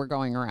know they were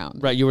going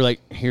around. right? You were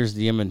like, "Here's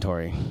the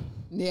inventory.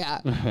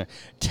 Yeah.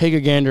 Take a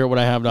gander at what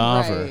I have to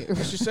offer." Right.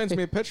 If she sends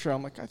me a picture,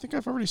 I'm like, I think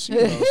I've already seen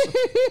those.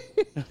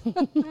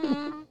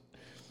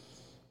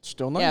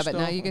 Still nice. Yeah, but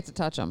now though. you get to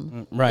touch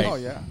them. Right. Oh,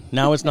 yeah.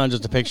 Now it's not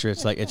just a picture;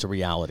 it's like it's a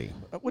reality.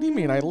 What do you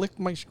mean? I licked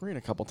my screen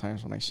a couple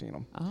times when I seen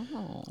them.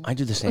 Oh. I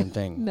do the same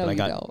thing. No, but I you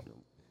got, don't.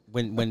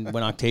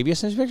 When Octavia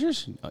sends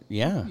pictures,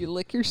 yeah, You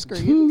lick your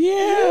screen.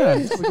 yeah.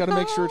 We got to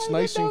make sure it's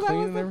nice and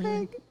clean and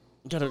everything.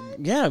 We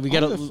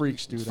gotta. the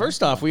freaks do that.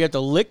 First off, we have to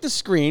lick the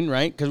screen,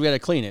 right? Because we got to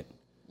clean it,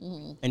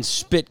 and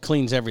spit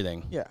cleans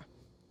everything. Yeah.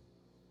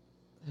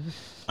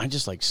 I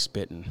just like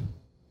spitting,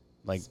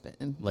 like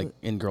Spitting. like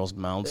in girls'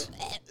 mouths.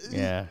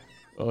 Yeah.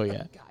 Oh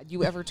yeah. God,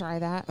 you ever try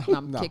that?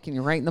 I'm kicking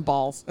you right in the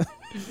balls.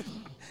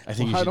 I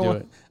think I you should don't do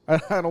want,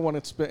 it. I don't want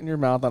it spit in your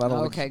mouth, and I don't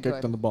want Okay, it kicked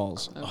good. in the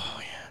balls. Oh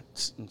yeah.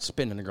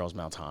 Spitting in a girl's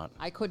mouth's hot.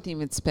 I couldn't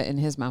even spit in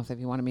his mouth if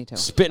you wanted me to.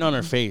 Spitting on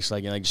her face,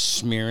 like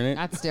smearing it.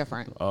 That's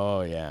different.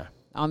 Oh yeah.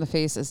 On the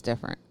face is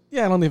different.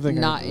 Yeah, I don't even think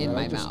I Not can do in that.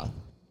 my I just- mouth.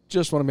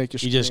 Just want to make you.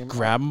 You just scream.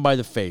 grab them by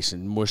the face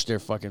and mush their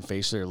fucking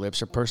face so their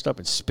lips are pursed up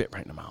and spit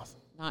right in the mouth.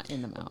 Not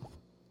in the mouth.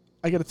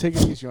 I got to take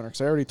it easy on her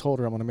because I already told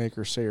her I'm going to make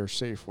her say her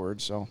safe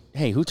word. So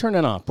Hey, who turned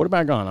that off? Put it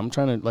back on. I'm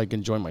trying to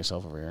enjoy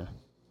myself over here.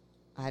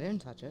 I didn't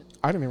touch it.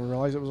 I didn't even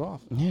realize it was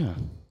off. Yeah. What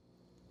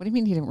do you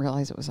mean you didn't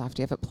realize it was off?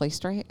 Do you have it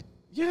placed right?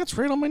 Yeah, it's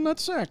right on my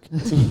nutsack.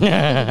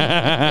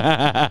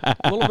 A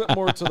little bit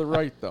more to the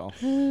right though.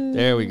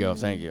 There we go.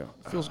 Thank you.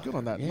 Feels good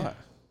on that Yeah. nut.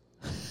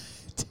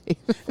 Dave,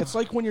 It's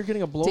like when you're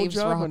getting a Dave's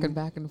blowjob rocking and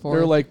back and forth.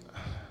 they're like,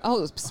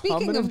 oh, speaking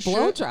humming of and shit.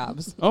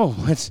 blowjobs, Oh,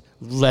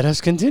 let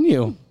us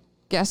continue.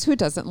 guess who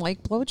doesn't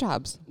like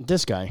blowjobs?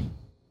 This guy.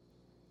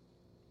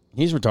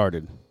 He's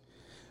retarded.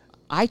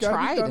 I got to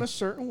be done tried. a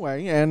certain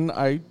way, and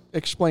I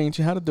explained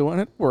to you how to do it,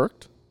 and it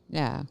worked.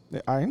 Yeah.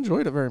 I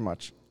enjoyed it very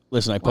much.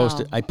 Listen, I Wow.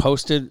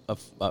 posted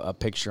a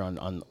picture on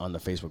the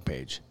Facebook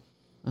page,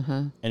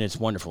 and it's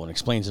wonderful and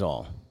explains it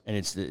all. And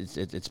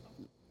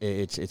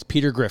it's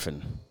Peter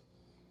Griffin.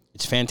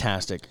 It's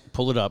fantastic.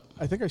 Pull it up.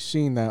 I think I've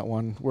seen that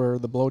one where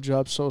the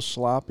blowjob's so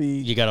sloppy.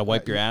 You got to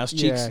wipe your ass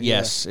cheeks. Yeah,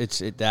 Yes,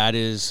 that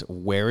is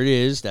where it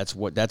is. That's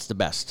the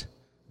best.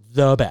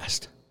 The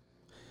best.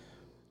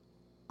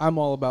 I'm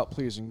all about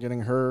pleasing.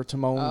 Getting her to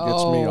moan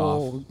gets me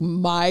off. Oh,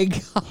 my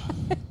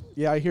God.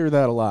 Yeah, I hear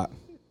that a lot.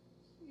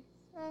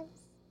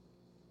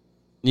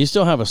 You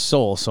still have a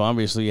soul, so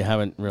obviously you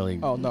haven't really.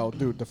 Oh, no,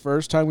 dude. The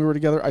first time we were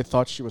together, I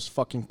thought she was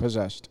fucking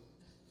possessed.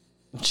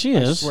 She I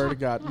is. swear to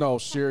God. No,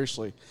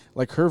 seriously.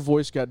 Like, her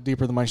voice got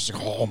deeper than mine. She's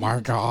like, oh, my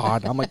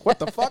God. I'm like, what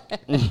the fuck?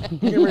 You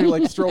get ready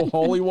to, throw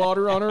holy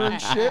water on her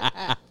and shit?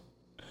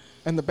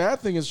 And the bad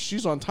thing is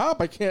she's on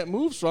top. I can't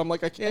move, so I'm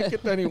like, I can't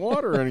get any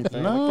water or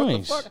anything. I'm like,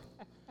 what the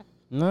fuck?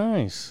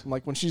 Nice. I'm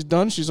like, when she's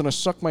done, she's going to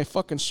suck my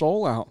fucking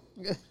soul out.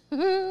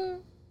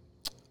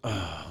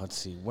 Let's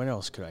see. What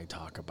else could I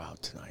talk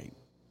about tonight?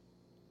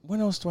 What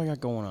else do I got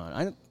going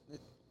on?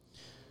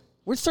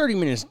 We're 30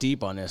 minutes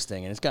deep on this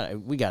thing,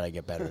 and we got to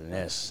get better than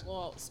this.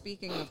 Well,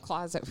 speaking of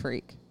closet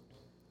freak,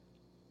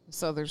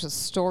 so there's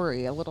a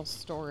little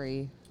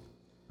story-ish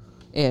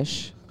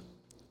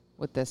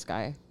with this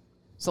guy.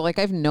 So, like,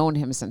 I've known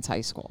him since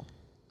high school.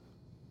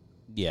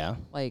 Yeah.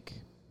 Like,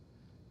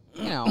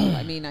 you know,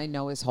 I mean, I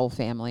know his whole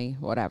family,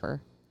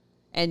 whatever.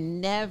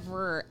 And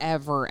never,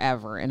 ever,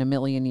 ever in a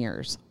million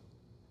years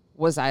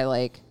was I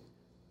like,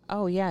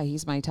 oh, yeah,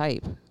 he's my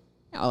type.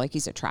 You know, like,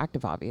 he's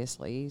attractive,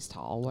 obviously. He's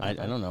tall,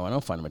 whatever. I don't know. I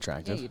don't find him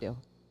attractive. Yeah, you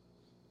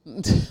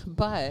do.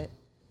 But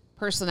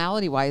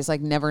personality-wise,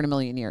 like, never in a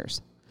million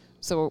years.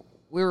 So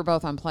we were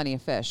both on Plenty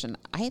of Fish, and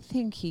I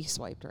think he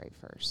swiped right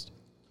first.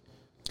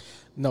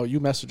 No, you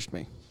messaged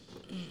me.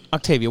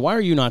 Octavia, why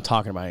are you not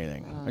talking about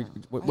anything?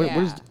 What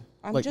is...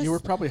 I'm Like, just, you were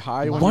probably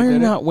high when Why you are you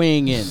did not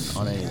weighing in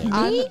on anything?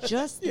 I'm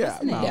just Yeah,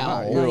 listening. no,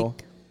 not you.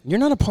 Like, You're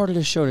not a part of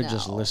the show to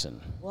just No. listen.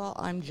 well,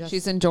 I'm just.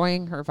 She's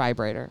enjoying her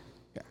vibrator.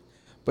 Yeah.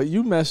 But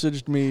you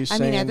messaged me I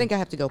saying, mean, I think I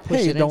have to go push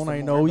hey, it in don't some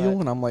I more, know you? but-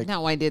 And I'm like,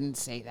 No, I didn't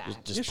say that.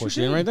 Just Yes, push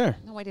you it in did. right there.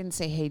 No, I didn't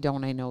say, hey,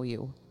 don't I know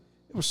you?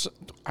 it was,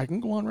 I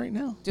can go on right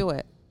now. Do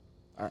it.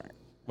 All right.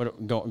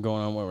 What going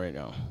on what right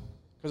now?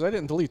 Because I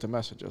didn't delete the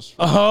messages.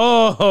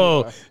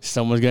 Oh,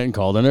 someone's getting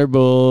called on their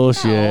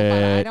bullshit. No,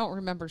 but I don't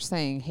remember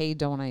saying, hey,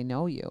 don't I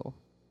know you?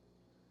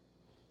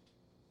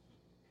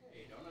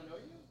 Hey, don't I know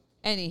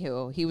you?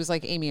 Anywho, he was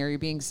like, Amy, are you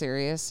being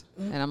serious?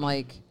 And I'm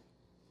like,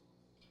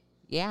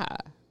 yeah.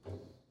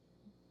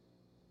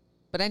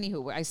 But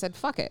anywho, I said,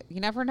 fuck it. You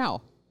never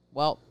know.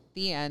 Well,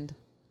 the end.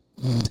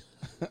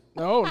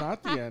 No,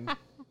 not the end.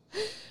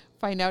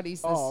 Find out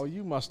he's this Oh,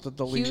 you must have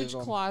deleted huge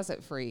them.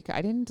 closet freak.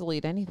 I didn't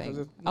delete anything.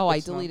 Because I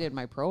it's not- deleted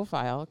my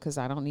profile because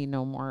I don't need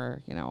no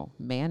more,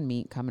 man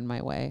meat coming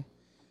my way.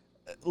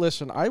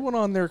 Listen, I went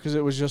on there because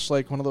it was just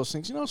like one of those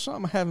things. You know,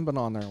 something I haven't been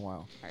on there in a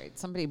while. All right,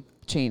 somebody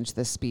change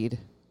the speed.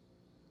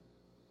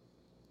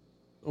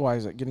 Why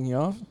is it getting you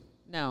off?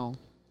 No.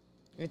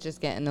 It's just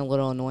getting a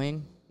little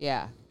annoying.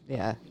 Yeah.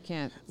 Yeah. You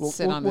can't We'll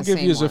sit on we'll the give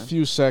same you one. a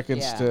few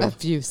seconds Yeah. A to,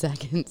 few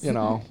seconds. you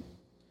know.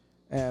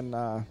 And,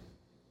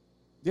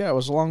 yeah, it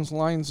was along the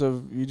lines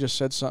of you just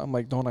said something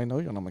like, don't I know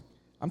you? And I'm like,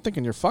 I'm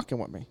thinking you're fucking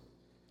with me.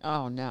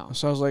 Oh, no.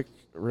 So I was like,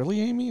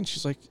 really, Amy? And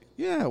she's like,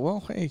 yeah,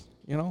 well, hey,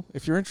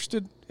 if you're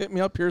interested, hit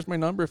me up. Here's my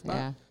number. If not,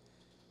 Yeah.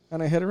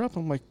 and I hit her up.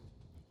 I'm like,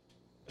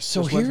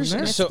 So Just went from here's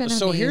there. It's so been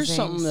so here's amazing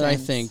something that I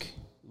since- think,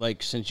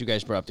 like, since you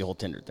guys brought up the whole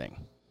Tinder thing.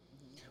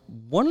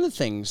 One of the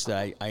things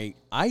that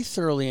I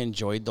thoroughly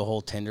enjoyed the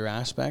whole Tinder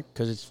aspect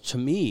because to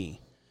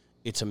me,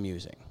 it's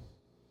amusing.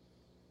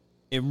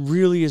 It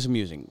really is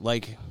amusing.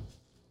 Like,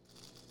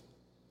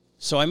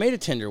 so I made a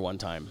Tinder one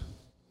time,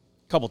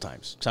 a couple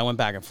times, because I went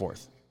back and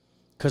forth.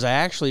 Because I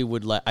actually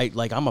would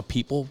I'm a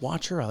people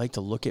watcher. I like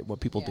to look at what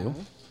people do.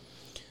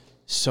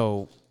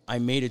 So I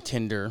made a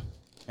Tinder,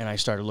 and I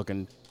started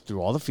looking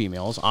through all the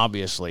females.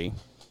 Obviously,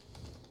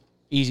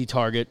 easy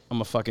target.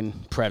 I'm a fucking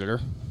predator.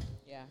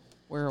 Yeah.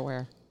 We're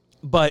aware.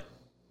 But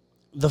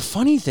the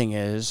funny thing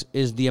is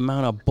the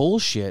amount of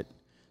bullshit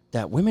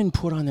that women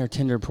put on their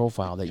Tinder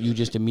profile that you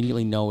just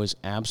immediately know is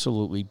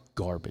absolutely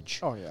garbage.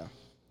 oh, yeah.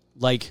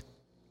 Like,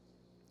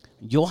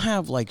 you'll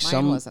have like Mine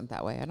some, wasn't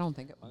that way. I don't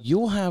think it was.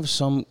 you'll have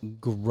some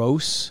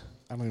gross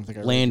I don't even think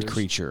I read land yours.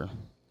 creature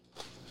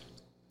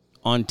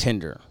on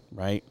Tinder,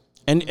 right?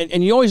 And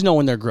you always know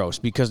when they're gross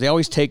because they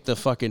always take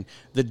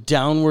the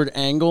downward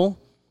angle,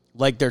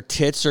 like their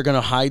tits are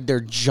gonna hide their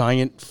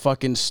giant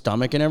fucking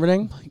stomach and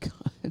everything. Oh, my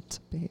God.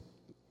 Babe.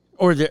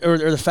 Or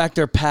the fact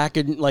they're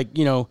packing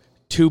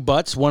two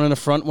butts, one in the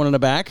front, one in the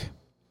back.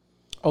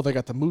 Oh, they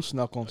got the moose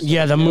knuckle. instead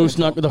Yeah, of the moose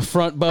knuckle, the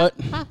front butt,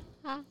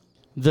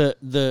 the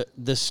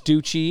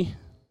stoochie,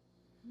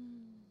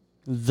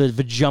 the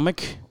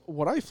vajumic.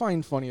 What I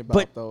find funny about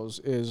But- those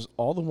is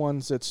all the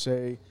ones that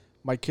say,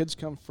 my kids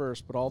come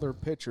first, but all their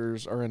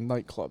pictures are in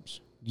nightclubs.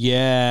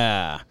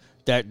 Yeah,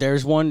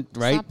 there's one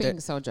right. Stop being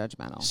so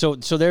judgmental.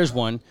 So there's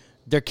one.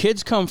 Their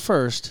kids come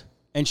first,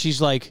 and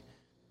she's like,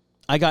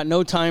 I got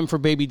no time for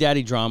baby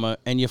daddy drama,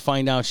 and you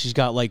find out she's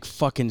got like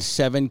fucking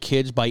 7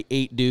 kids by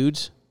 8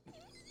 dudes.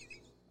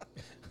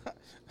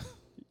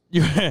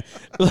 You're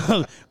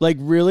like,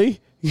 really?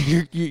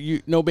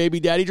 You no baby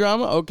daddy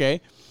drama?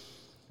 Okay.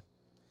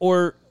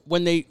 Or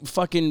when they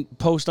fucking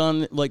post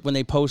on, like when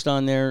they post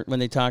on there, when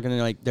they talk and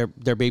they're like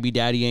their baby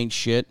daddy ain't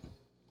shit.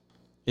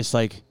 It's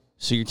like,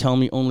 so you're telling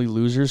me only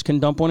losers can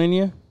dump one in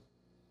you?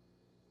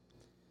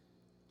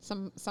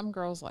 Some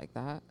girls like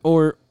that.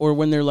 Or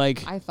when they're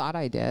like, I thought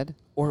I did.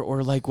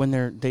 or like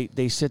when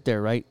they sit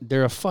there, right?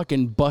 They're a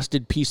fucking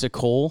busted piece of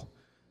coal,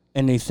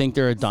 and they think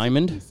they're a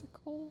diamond.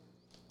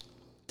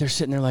 They're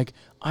sitting there like,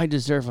 I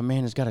deserve a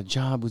man who's got a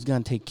job, who's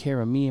gonna take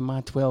care of me and my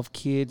 12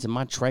 kids and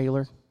my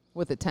trailer.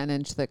 With a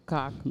 10-inch thick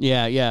cock.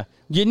 Yeah.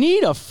 You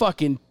need a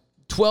fucking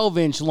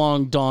 12-inch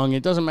long dong.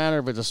 It doesn't matter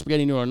if it's a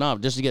spaghetti noodle or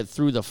not, just to get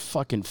through the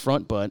fucking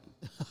front butt.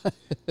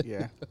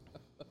 Yeah.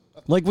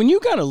 Like when you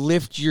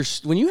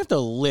when you have to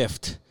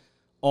lift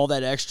all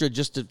that extra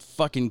just to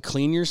fucking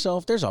clean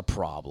yourself, there's a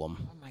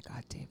problem. Oh my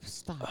God, Dave,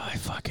 stop. I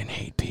fucking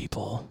hate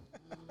people.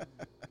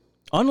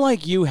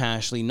 Unlike you,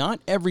 Hashley, not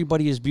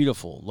everybody is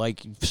beautiful.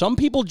 Like some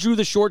people drew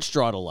the short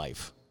straw to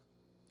life.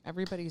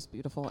 Everybody's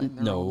beautiful in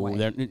their own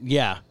way.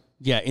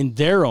 Yeah, in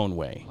their own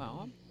way.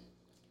 Well,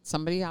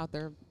 somebody out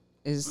there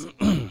is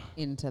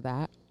into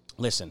that.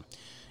 Listen,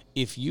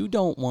 if you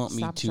don't want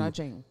Stop me to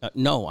judging.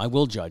 No, I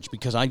will judge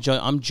because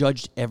I'm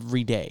judged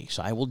every day,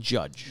 so I will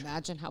judge.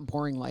 Imagine how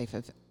boring life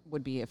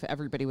would be if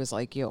everybody was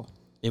like you.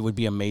 It would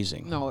be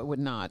amazing. No, it would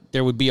not.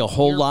 There would be a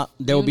whole lot.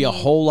 There would be a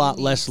whole lot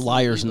less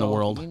liars in the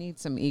world. You need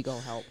some ego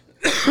help.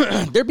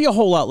 There'd be a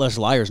whole lot less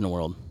liars in the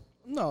world.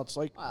 No, it's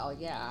like Well,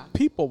 yeah.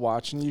 people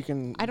watching. You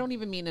can. I don't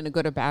even mean in a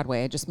good or bad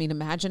way. I just mean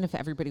imagine if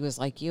everybody was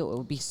like you. It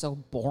would be so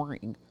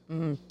boring.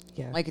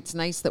 Yeah. Like it's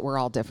nice that we're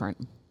all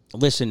different.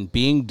 Listen,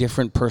 being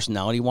different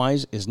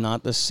personality-wise is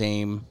not the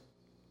same.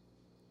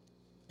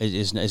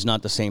 Is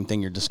not the same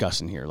thing you're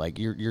discussing here. Like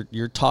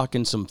you're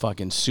talking some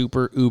fucking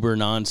super uber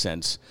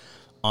nonsense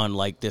on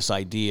like this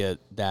idea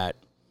that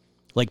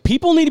like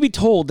people need to be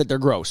told that they're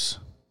gross.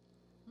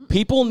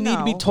 People need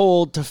to be No.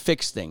 told to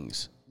fix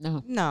things.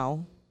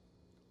 No,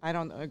 I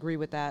don't agree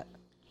with that.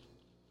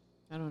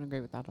 I don't agree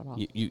with that at all.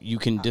 You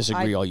can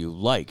disagree all you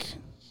like.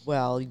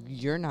 Well,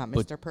 you're not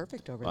But, Mr.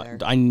 Perfect over there.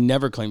 I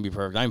never claim to be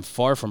perfect. I'm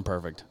far from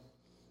perfect.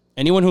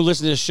 Anyone who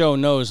listens to this show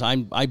knows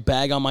I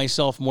bag on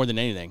myself more than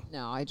anything.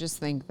 No, I just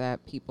think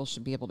that people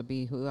should be able to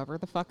be whoever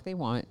the fuck they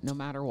want, no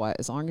matter what.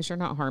 As long as you're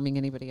not harming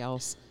anybody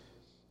else.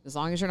 As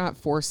long as you're not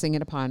forcing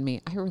it upon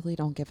me, I really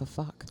don't give a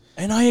fuck.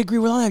 And I agree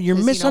with all that. You're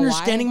 'Cause you know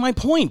misunderstanding why? my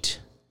point.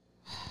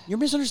 You're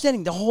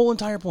misunderstanding the whole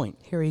entire point.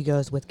 Here he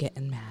goes with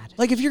getting mad.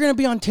 Like, if you're going to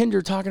be on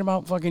Tinder talking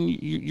about fucking,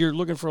 you're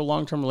looking for a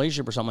long-term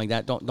relationship or something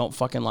like that, don't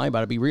fucking lie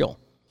about it. Be real.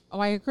 Oh,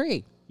 I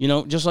agree. You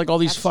know, just like all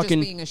these That's fucking,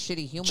 just being a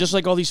shitty human. just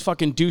like all these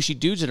fucking douchey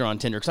dudes that are on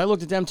Tinder. Because I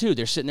looked at them too.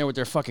 They're sitting there with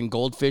their fucking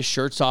goldfish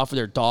shirts off of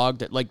their dog.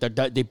 That like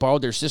they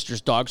borrowed their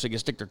sister's dog so they can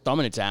stick their thumb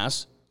in its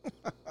ass.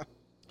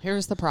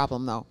 Here's the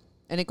problem, though.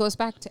 And it goes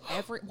back to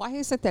why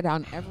is it that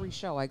on every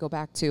show I go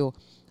back to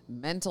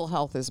mental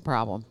health is a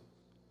problem?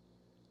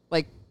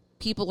 Like,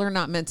 people are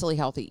not mentally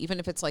healthy. Even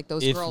if it's like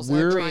those If girls that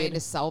are we're- trying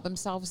to sell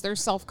themselves, their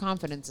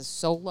self-confidence is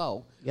so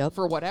low. Yep.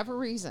 For whatever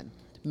reason.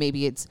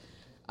 Maybe it's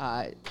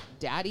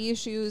daddy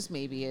issues.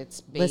 Maybe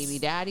it's baby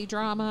daddy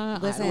drama.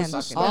 Listen, I It was don't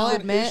a fucking I'll know.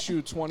 separate admit-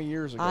 issue 20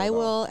 years ago. I though.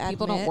 will admit.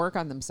 People don't work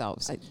on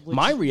themselves.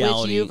 My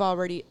reality- Which you've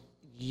already,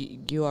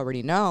 you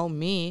already know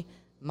me,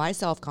 my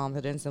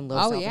self-confidence and low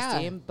Oh,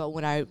 self-esteem. yeah. But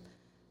when I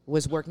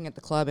was working at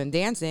the club and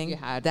dancing, You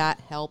had- that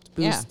helped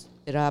boost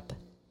it up,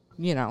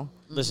 you know.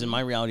 Listen, my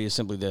reality is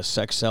simply this: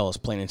 sex sells,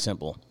 plain and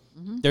simple.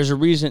 Mm-hmm. There's a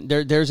reason.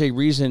 There's a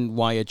reason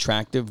why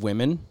attractive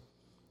women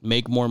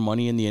make more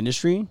money in the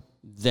industry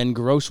than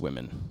gross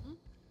women.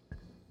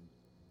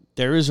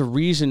 There is a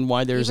reason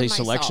why there's Even a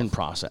selection myself.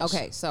 process.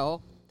 Okay,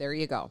 so there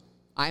you go.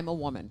 I'm a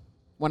woman.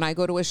 When I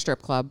go to a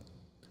strip club,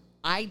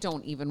 I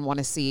don't even want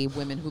to see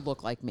women who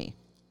look like me.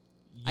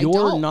 I You're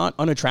don't. not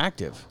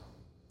unattractive.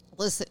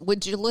 Listen,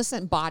 would you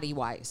listen body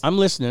wise? I'm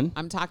listening.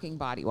 I'm talking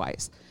body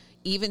wise.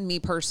 Even me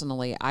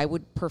personally, I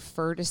would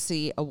prefer to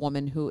see a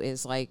woman who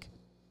is like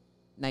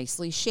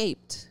nicely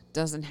shaped,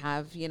 doesn't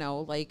have,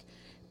 like,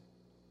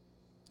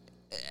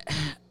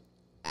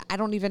 I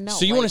don't even know.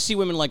 So you like, want to see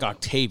women like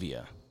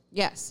Octavia?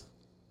 Yes.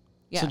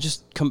 Yes. So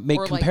just make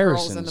or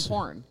comparisons. like girls in the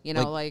porn.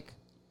 Like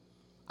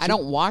I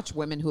don't watch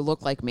women who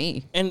look like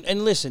me. And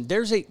listen,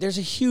 there's a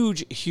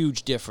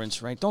huge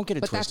difference, right? Don't get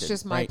it But twisted. that's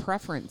just my right?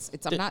 preference.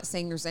 I'm not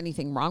saying there's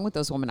anything wrong with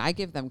those women. I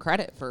give them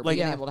credit for Like-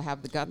 being Yeah. able to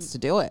have the guts to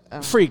do it.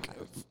 Freak,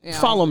 You know,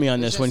 follow me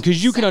on it's this one just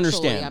because you can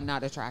sexually, understand. I'm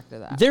not attracted to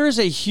that. There is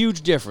a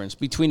huge difference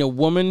between a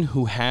woman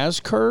who has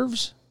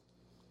curves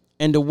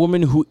and a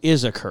woman who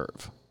is a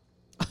curve.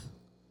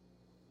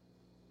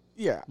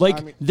 Yeah. Like,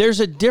 I mean, there's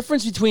a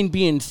difference between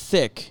being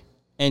thick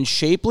and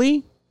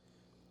shapely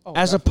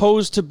as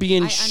opposed to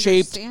being I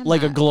shaped understand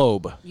like a that.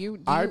 globe.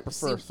 I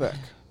prefer thick.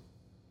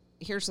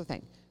 Here's the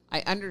thing.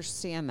 I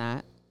understand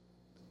that,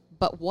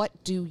 but what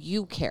do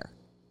you care?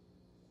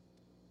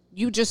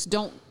 You just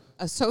don't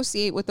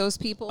associate with those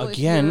people.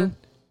 Again,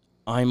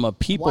 I'm a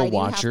people why do you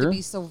watcher. have to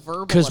be so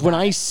verbal Because when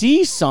about I it?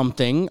 see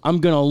something,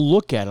 I'm going to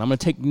look at it. I'm going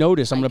to take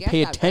notice. I'm I going to get pay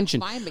that. That's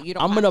attention. fine, but you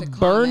don't I'm have going to to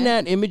burn comment.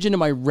 that image into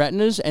my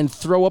retinas and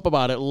throw up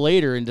about it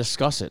later and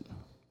discuss it.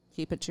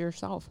 Keep it to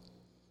yourself.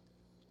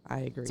 I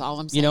agree. That's all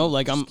I'm saying. You know,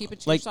 like Just I'm keep it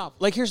to like yourself.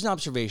 like here's an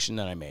observation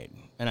that I made,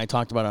 and I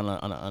talked about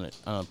it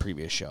on a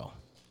previous show.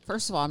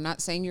 First of all, I'm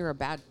not saying you're a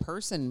bad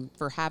person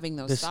for having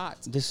those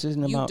thoughts. This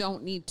isn't You about.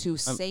 don't need to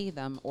say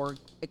them or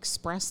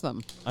express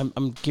them.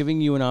 I'm giving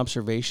you an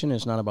observation.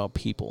 It's not about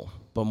people,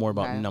 but more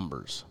about Okay.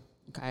 numbers.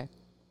 Okay.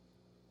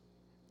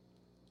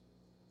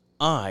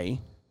 I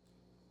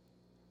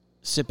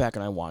sit back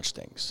and I watch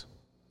things,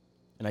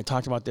 and I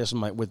talked about this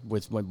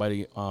with my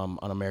buddy on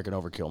American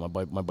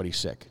Overkill. My buddy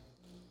Sick.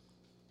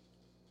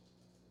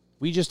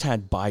 We just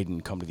had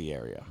Biden come to the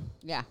area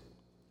Yeah.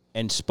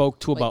 and spoke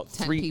to about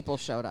 10 three people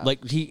showed up. like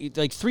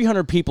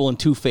 300 people and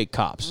 2 fake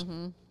cops.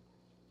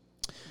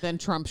 Then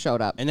Trump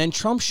showed up. And then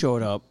Trump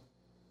showed up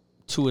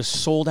to a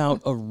sold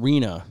out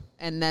arena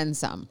And then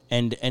some.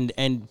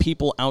 and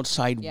people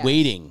outside Yes,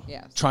 waiting,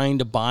 yes. trying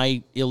to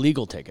buy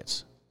illegal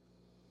tickets.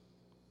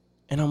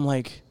 And I'm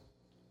like,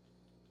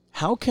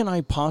 how can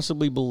I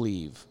possibly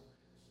believe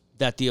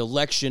that the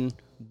election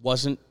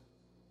wasn't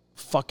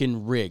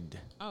fucking rigged?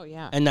 Oh,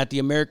 yeah. And that the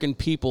American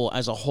people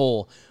as a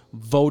whole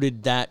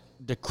voted that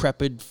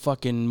decrepit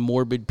fucking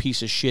morbid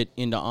piece of shit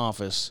into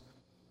office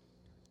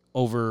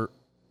over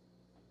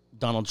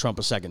Donald Trump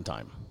a second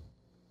time.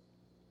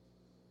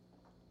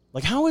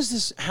 Like, how is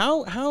this?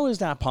 How is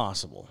that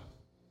possible?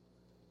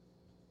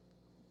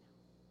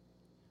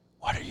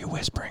 What are you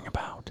whispering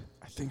about?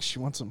 I think she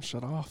wants them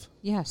shut off.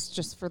 Yes,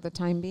 just for the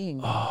time being.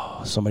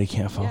 Oh, somebody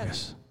can't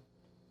focus.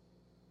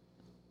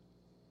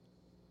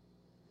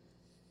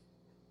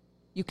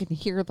 You can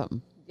hear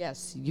them.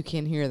 Yes, you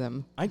can hear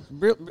them.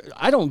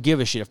 I don't give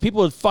a shit. If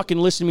people had fucking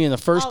listened to me in the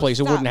first place,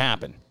 it stop. wouldn't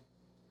happen.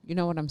 You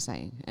know what I'm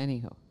saying.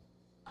 Anywho.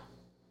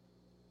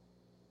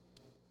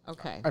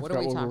 Okay, I what forgot are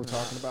we what talking we were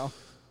talking about.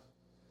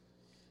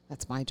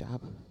 That's my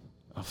job.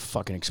 I'll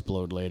fucking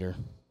explode later.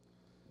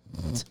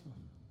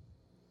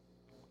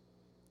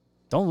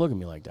 Don't look at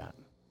me like that.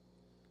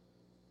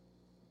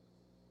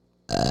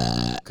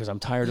 Because I'm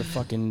tired of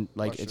fucking,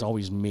 like, it's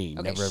always me,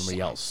 Okay, never everybody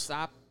shit, else.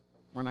 Stop.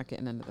 We're not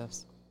getting into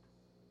this.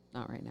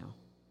 Not right now.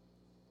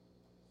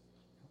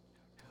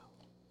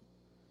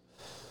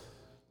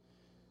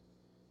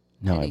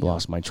 Now I've Anyhow.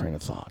 lost my train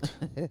of thought.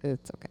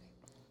 It's okay.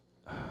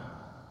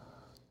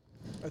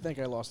 I think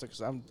I lost it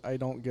because I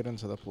don't get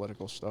into the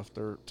political stuff.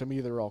 To me,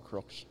 they're all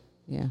crooks.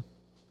 Yeah.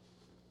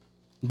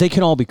 They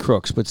can all be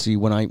crooks, but see,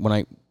 when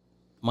I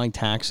my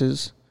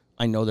taxes,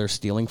 I know they're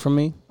stealing from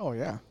me, Oh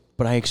yeah.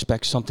 but I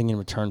expect something in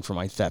return for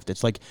my theft.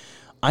 It's like,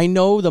 I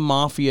know the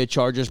mafia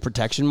charges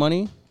protection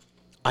money.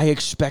 I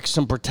expect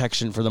some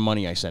protection for the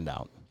money I send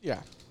out.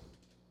 Yeah.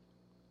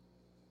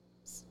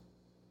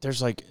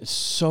 There's like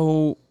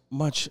so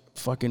much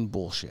fucking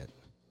bullshit.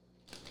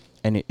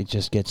 And it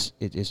just gets,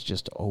 it's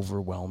just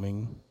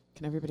overwhelming.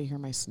 Can everybody hear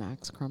my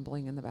snacks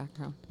crumbling in the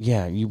background?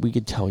 Yeah, we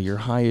could tell you're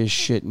high as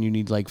shit and you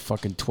need like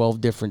fucking 12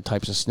 different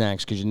types of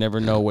snacks because you never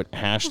know what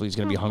Hashley's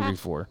going to be hungry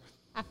for.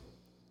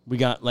 We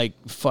got like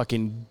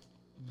fucking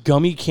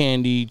gummy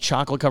candy,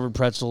 chocolate-covered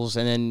pretzels,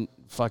 and then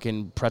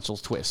fucking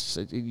pretzels twists.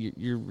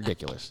 You're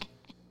ridiculous.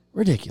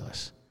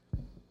 Ridiculous.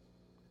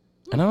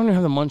 And I don't even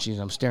have the munchies.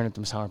 I'm staring at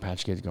them Sour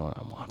Patch Kids going,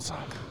 I want some.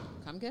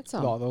 Come get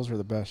some. Oh, those are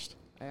the best.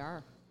 They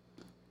are.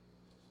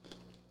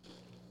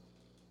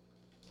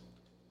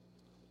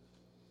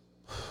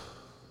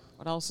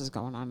 What else is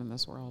going on in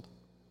this world?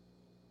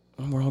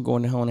 We're all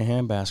going to hell in a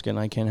handbasket, and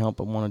I can't help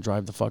but want to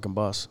drive the fucking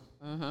bus.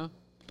 Uh-huh.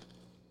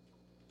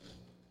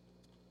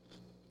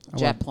 I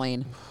Jet want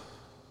plane.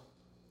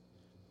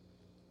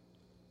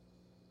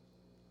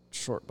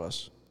 short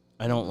bus.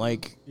 I don't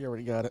like... You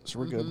already got it, so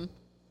we're good.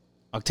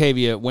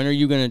 Octavia, when are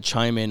you going to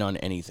chime in on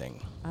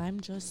anything? I'm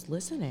just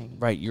listening.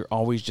 Right, you're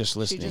always just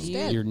listening. just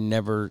did. You're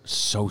never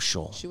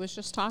social. She was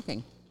just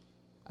talking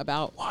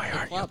about Why the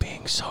aren't you club.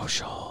 being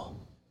social?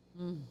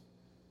 I'm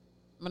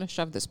going to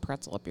shove this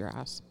pretzel up your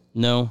ass.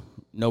 No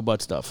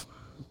butt stuff.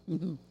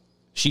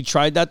 She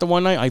tried that the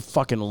one night. I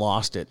fucking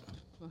lost it.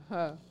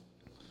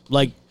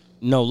 Like,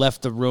 no,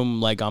 left the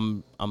room like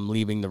I'm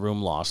leaving the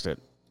room, lost it.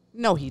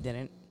 No, he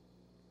didn't.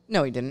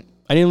 No, he didn't.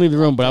 I didn't leave the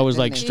room, but I was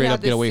like, He straight he up,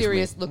 had get this away from me.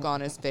 serious look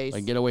on his face.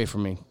 Like, get away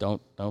from me.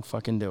 Don't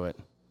fucking do it.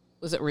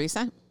 Was it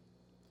recent?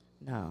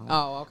 No.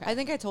 Oh, okay. I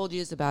think I told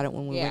you about it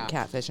when we went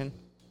catfishing.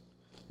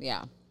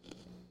 Yeah.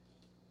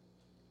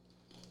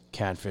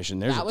 Catfishing.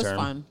 There's That a was term.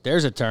 fun.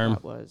 There's a term.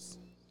 That was.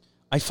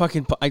 I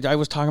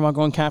was talking about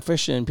going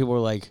catfishing, and people were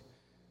like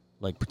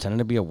pretending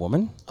to be a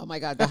woman. Oh, my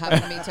God. That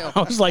happened to me, too.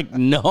 I was like,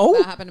 no.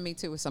 That happened to me,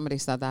 too. Somebody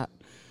said that.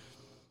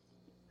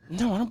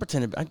 No, I don't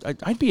pretend to.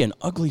 I'd be an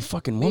ugly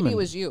fucking woman. Maybe it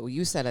was you.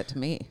 You said it to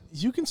me.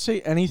 You can say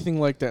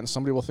anything like that, and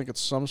somebody will think it's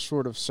some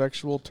sort of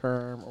sexual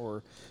term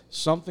or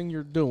something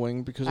you're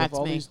doing because That's of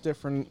all me. these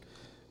different,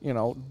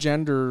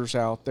 genders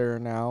out there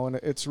now, and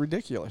it's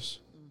ridiculous.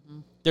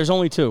 There's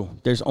only two.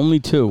 There's only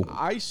two.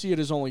 I see it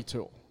as only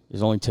two,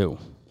 There's only two.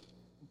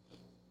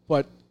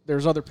 but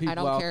there's other people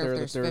don't out care if there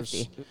there's that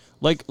there's 50.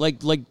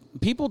 Like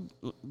people.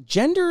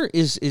 Gender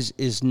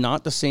is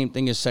not the same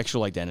thing as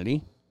sexual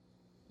identity.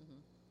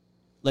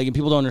 Like, and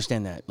people don't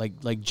understand that.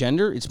 Like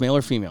gender, it's male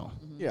or female.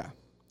 Yeah.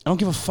 I don't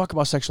give a fuck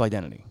about sexual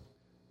identity.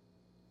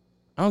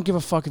 I don't give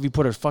a fuck if you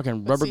put a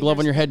fucking rubber see, glove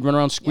on here's your head and run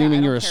around screaming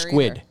I you're a don't care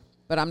squid. either.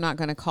 But I'm not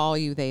going to call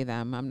you they,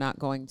 them. I'm not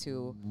going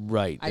to.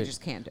 Right. I just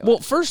can't do Well,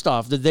 it. first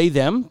off, the they,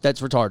 them,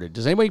 that's retarded.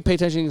 Does anybody pay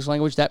attention to English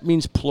language? That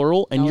means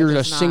plural, and No, it you're a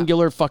does not.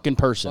 singular fucking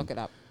person. Look it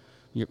up.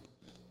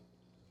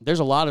 There's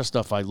a lot of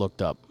stuff I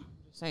looked up.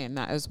 Saying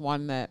that is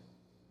one that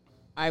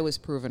I was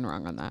proven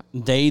wrong on that.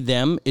 They,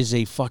 them is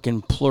a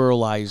fucking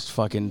pluralized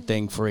fucking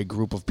thing for a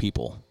group of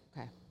people.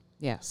 Okay.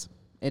 Yes,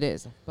 it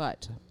is.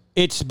 But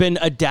It's been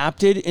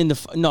adapted in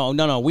the...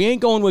 No. We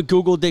ain't going with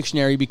Google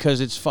Dictionary because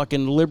it's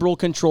fucking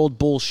liberal-controlled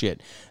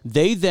bullshit.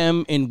 They,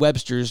 them in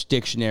Webster's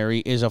dictionary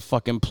is a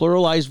fucking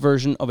pluralized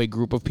version of a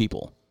group of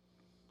people.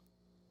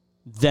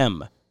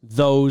 Them.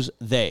 Those.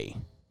 They.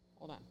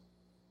 Hold on.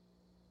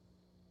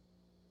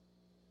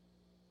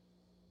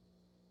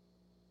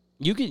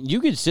 You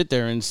could sit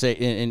there and say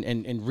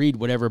and read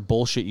whatever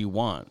bullshit you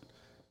want.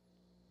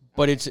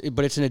 But it's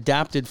an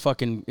adapted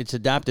fucking... It's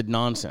adapted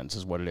nonsense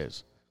is what it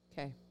is.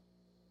 Okay.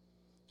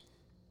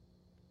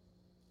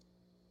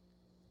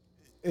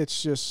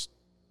 It's just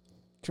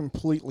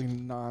completely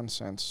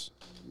nonsense.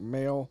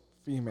 Male,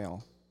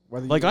 female.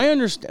 Whether Like I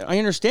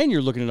understand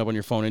you're looking it up on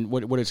your phone and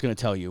what it's going to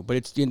tell you, but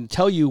it's going to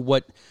tell you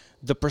what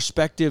the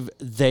perspective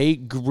they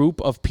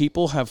group of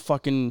people have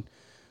fucking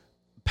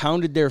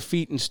pounded their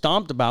feet and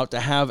stomped about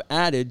to have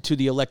added to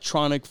the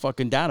electronic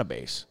fucking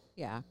database.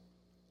 Yeah.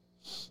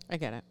 I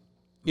get it.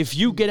 If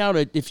you get out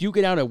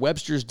a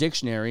Webster's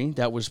dictionary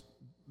that was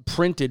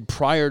printed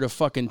prior to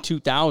fucking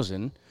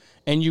 2000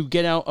 and you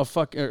get out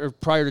or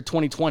prior to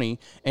 2020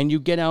 and you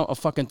get out a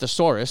fucking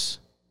thesaurus,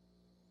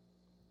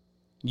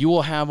 you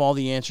will have all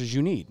the answers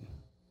you need.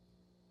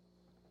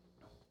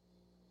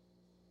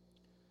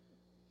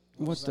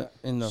 What the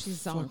in the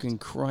She's fucking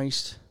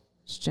Christ?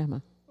 It's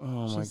Gemma.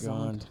 Oh my She's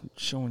God! zonked.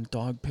 Showing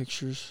dog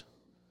pictures.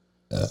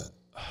 That's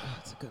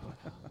a good one.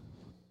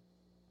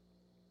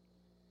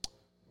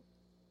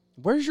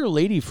 Where's your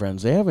lady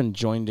friends? They haven't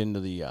joined into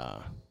the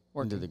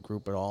Working.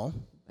 group at all.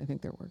 I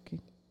think they're working.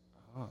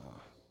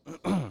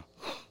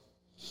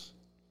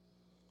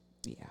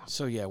 Yeah.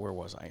 So yeah, where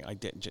was I?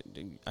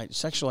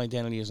 Sexual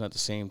identity is not the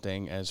same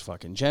thing as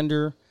fucking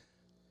gender.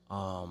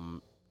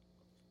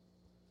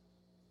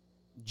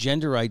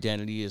 Gender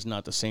identity is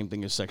not the same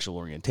thing as sexual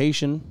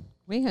orientation.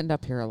 We end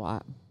up here a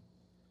lot.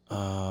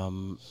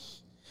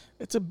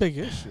 it's a big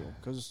issue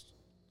because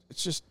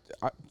it's just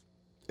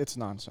it's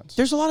nonsense.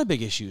 There's a lot of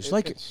big issues. It's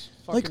Like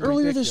fucking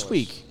earlier ridiculous. this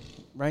week,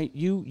 right?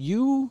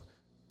 You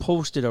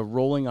posted a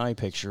rolling eye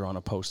picture on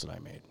a post that I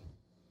made,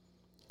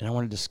 and I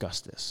want to discuss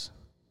this.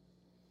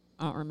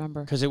 I don't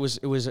remember. Because it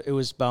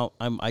was about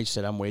I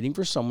said I'm waiting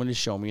for someone to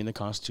show me in the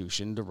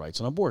Constitution the rights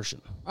on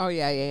abortion. Oh,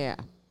 yeah.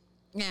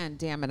 Yeah,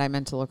 damn it. I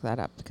meant to look that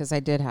up because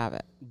I did have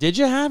it. Did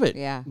you have it?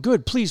 Yeah.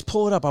 Good. Please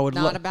pull it up. I would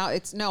Not love. about,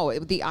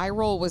 the eye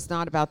roll was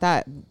not about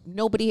that.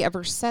 Nobody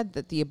ever said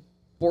that the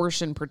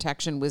abortion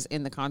protection was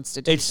in the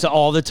Constitution. It's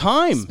all the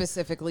time.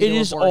 Specifically It to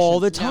is abortion.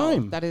 all the No,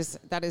 time. that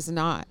is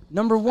not.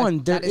 Number one,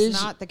 That is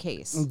not the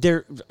case.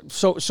 There.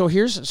 So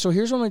here's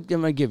what I'm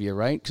going to give you,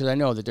 right? Because I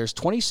know that there's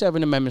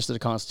 27 amendments to the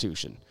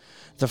Constitution.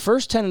 The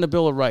first 10 in the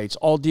Bill of Rights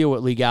all deal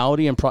with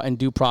legality and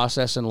due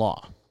process and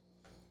law.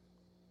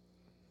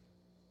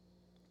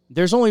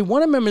 There's only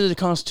one amendment to the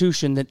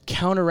Constitution that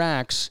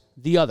counteracts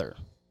the other.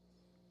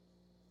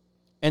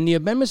 And the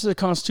amendments to the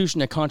Constitution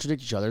that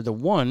contradict each other, the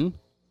one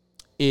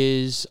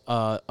is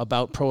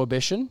about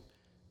prohibition,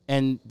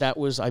 and that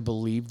was, I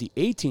believe, the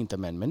 18th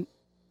Amendment.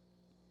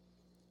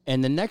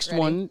 And the next Ready?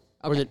 one...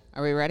 Okay.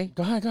 Are we ready?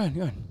 Go ahead.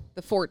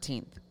 The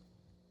 14th.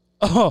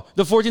 Oh,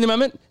 the 14th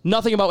Amendment?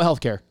 Nothing about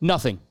healthcare.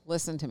 Nothing.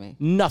 Listen to me.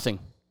 Nothing.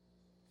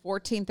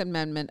 14th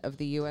Amendment of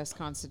the U.S.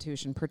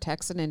 Constitution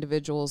protects an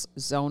individual's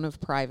zone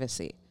of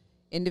privacy.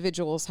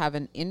 Individuals have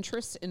an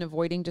interest in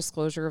avoiding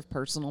disclosure of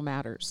personal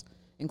matters,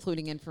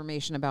 including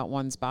information about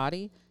one's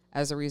body.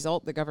 As a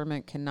result, the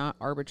government cannot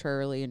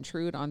arbitrarily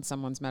intrude on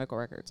someone's medical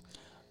records.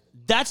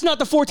 That's not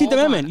the 14th Hold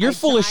Amendment. on. You're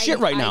full of shit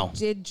right now. I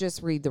did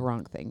just read the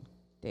wrong thing,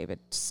 David.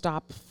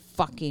 Stop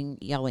fucking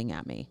yelling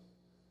at me.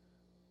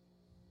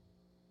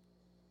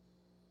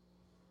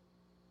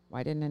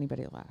 Why didn't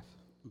anybody laugh?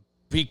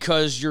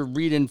 Because you're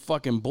reading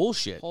fucking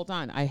bullshit. Hold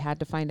on. I had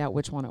to find out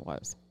which one it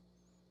was.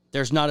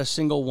 There's not a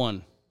single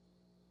one.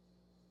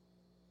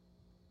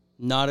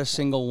 Not a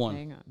single one.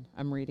 Hang on.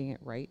 I'm reading it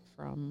right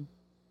from...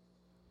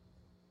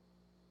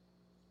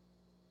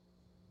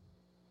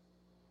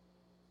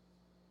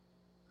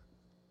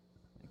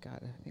 My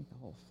God, I think the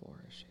whole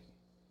floor is shaking.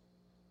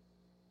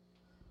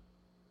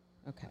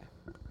 Okay.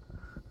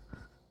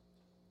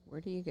 Where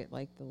do you get,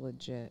 like, the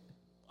legit...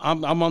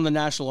 I'm on the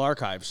National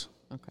Archives.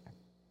 Okay.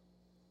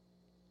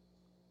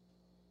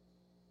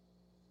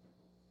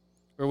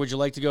 Or would you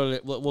like to go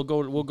to we'll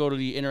go to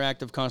the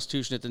Interactive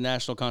Constitution at the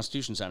National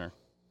Constitution Center.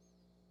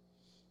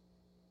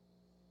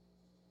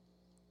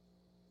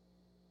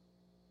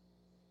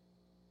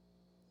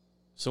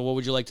 So what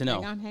would you like to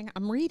know? Hang on.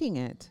 I'm reading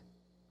it.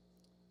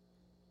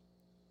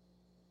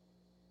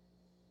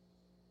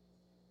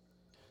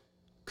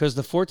 Because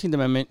the 14th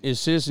Amendment is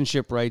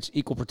citizenship rights,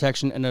 equal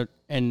protection, and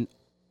an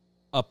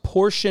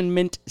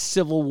apportionment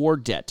Civil War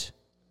debt.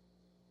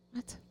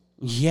 What?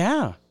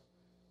 Yeah.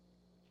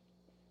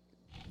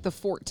 The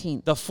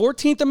 14th. The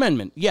 14th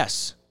Amendment,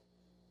 yes.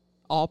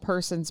 All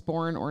persons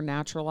born or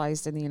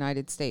naturalized in the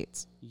United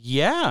States.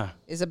 Yeah.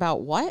 Is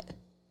about what?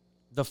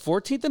 The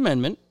 14th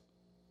Amendment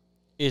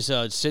is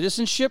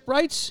citizenship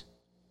rights,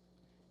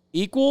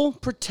 equal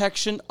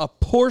protection,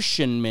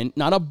 apportionment,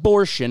 not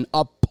abortion,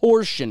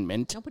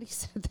 apportionment, Nobody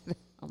said that.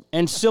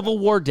 and Civil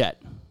War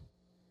debt.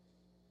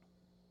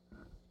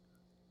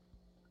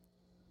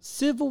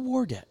 Civil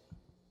War debt.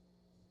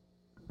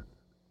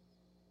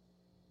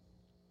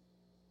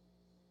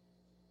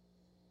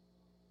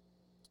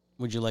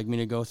 Would you like me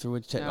to go through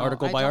it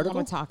article by article? I don't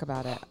want to talk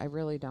about it. I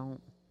really don't.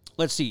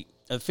 Let's see.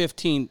 The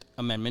 15th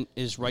Amendment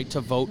is right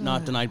to vote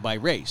not denied by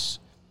race.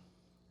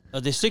 The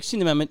 16th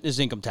Amendment is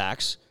income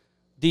tax.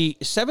 The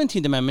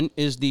 17th Amendment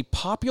is the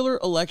popular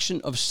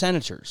election of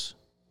senators.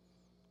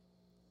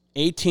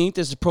 18th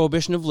is the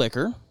prohibition of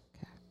liquor.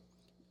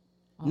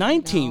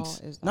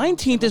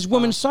 19th is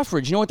women's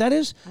suffrage. You know what that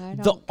is?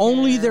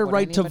 Only their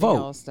right to vote.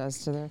 Else does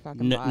to their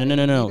fucking body.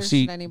 No.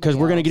 See, because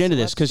we're going to get into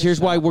this. Because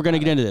here's why we're going to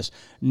get into this.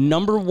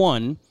 Number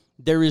one,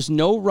 there is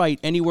no right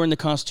anywhere in the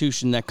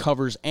Constitution that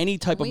covers any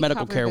type of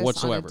medical care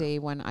whatsoever. On a day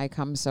when I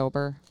come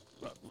sober.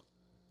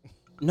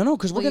 No,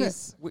 because we're going to.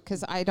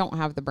 Because I don't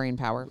have the brain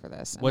power for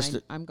this.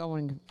 I'm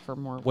going for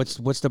more.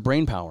 What's the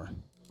brain power?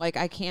 Like,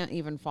 I can't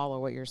even follow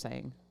what you're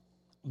saying.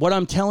 What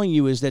I'm telling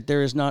you is that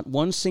there is not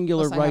one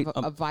singular right. I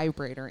have a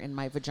vibrator in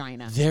my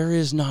vagina. There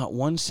is not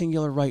one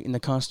singular right in the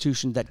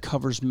Constitution that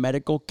covers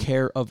medical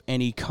care of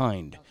any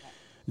kind. Okay.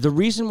 The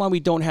reason why we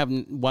do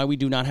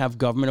not have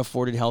government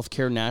afforded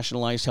healthcare,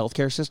 nationalized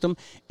healthcare system,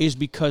 is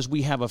because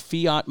we have a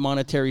fiat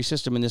monetary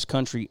system in this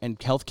country, and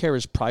healthcare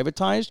is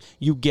privatized.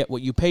 You get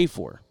what you pay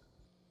for.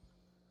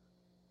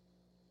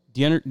 Do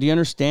you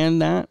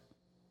understand that?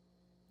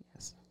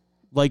 Yes.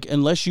 Like,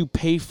 unless you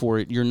pay for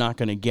it, you're not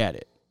going to get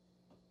it.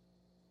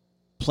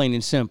 Plain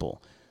and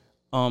simple.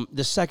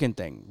 The second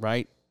thing,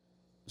 right?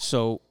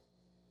 So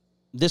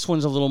this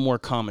one's a little more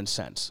common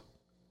sense.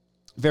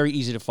 Very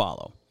easy to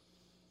follow.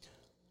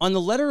 On the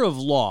letter of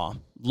law,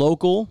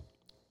 local,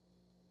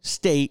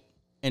 state,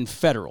 and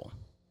federal,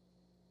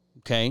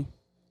 okay,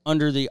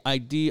 under the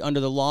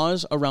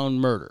laws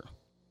around murder,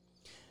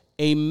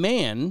 a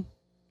man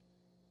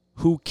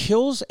who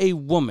kills a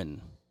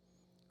woman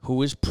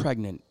who is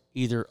pregnant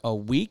either a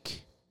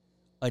week,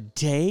 a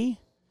day,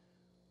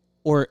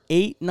 or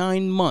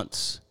 8-9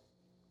 months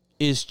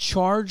is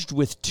charged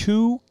with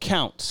 2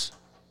 counts,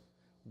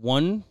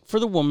 one for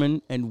the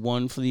woman and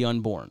one for the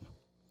unborn.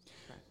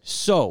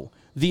 So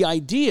the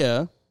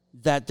idea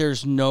that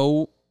there's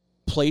no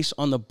place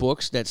on the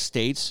books that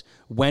states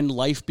when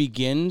life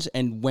begins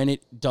and when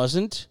it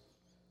doesn't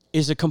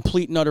is a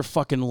complete and utter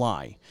fucking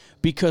lie,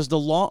 because the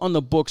law on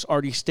the books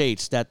already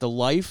states that the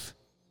life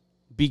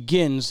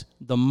begins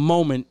the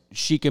moment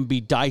she can be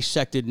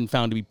dissected and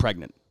found to be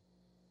pregnant.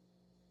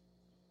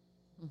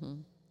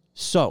 Mm-hmm.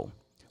 So,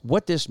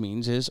 what this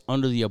means is,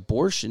 under the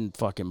abortion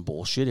fucking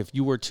bullshit, if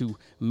you were to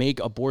make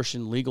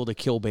abortion legal to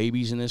kill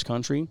babies in this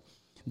country,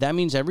 that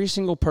means every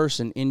single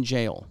person in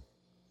jail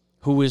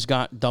who has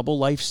got double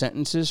life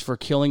sentences for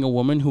killing a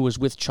woman who was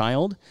with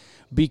child,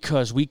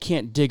 because we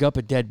can't dig up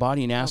a dead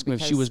body and ask them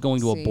if she was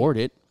going to abort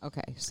it.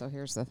 Okay, so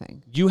here's the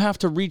thing. You have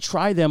to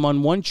retry them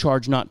on 1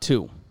 charge, not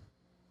 2.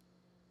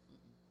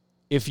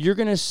 If you're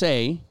going to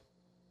say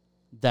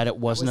that it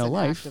wasn't a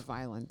life, act of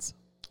violence.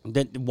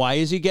 Then why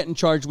is he getting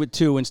charged with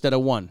 2 instead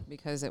of 1?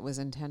 Because it was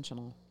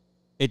intentional.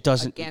 It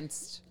doesn't.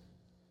 Against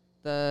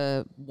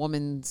the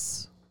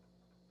woman's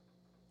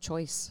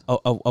choice.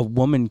 A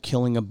woman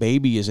killing a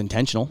baby is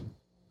intentional.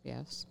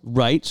 Yes.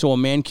 Right? So a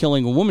man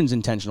killing a woman's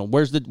intentional.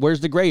 Where's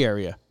the gray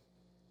area?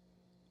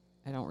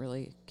 I don't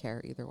really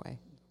care either way.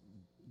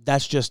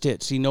 That's just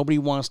it. See, nobody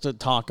wants to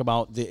talk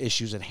about the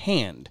issues at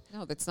hand.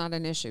 No, that's not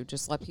an issue.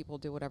 Just let people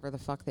do whatever the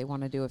fuck they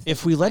want to do.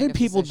 If we let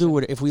people do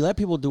whatever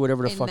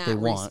the fuck they want.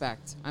 In that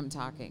respect, I'm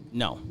talking.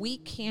 No. We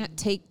can't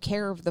take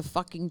care of the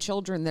fucking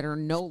children that are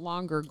no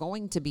longer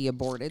going to be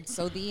aborted.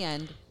 So the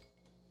end.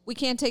 We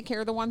can't take care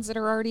of the ones that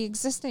are already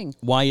existing.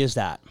 Why is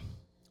that?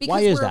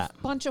 Because we're a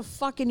bunch of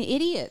fucking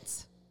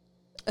idiots.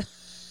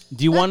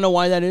 Do you want to know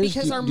why that is?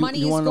 Because our money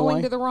is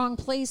going to the wrong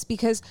place.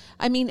 Because,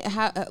 I mean,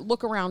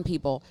 look around,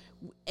 people.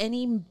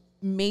 Any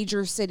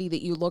major city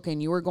that you look in,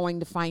 you are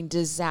going to find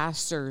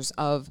disasters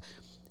of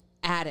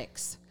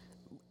addicts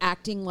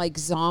acting like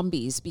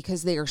zombies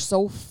because they are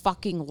so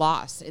fucking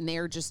lost, and they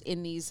are just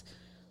in these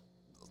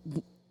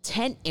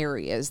tent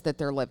areas that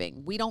they're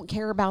living. We don't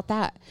care about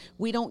that.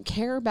 We don't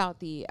care about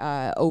the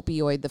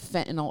opioid, the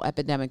fentanyl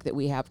epidemic that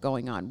we have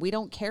going on. We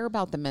don't care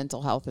about the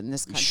mental health in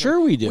this country. Sure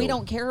we do. We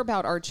don't care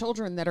about our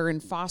children that are in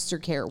foster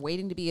care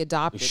waiting to be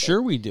adopted.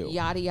 Sure we do.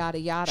 Yada, yada,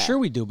 yada. Sure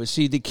we do. But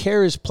see, the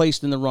care is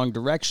placed in the wrong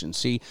direction.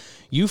 See,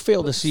 you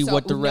fail to see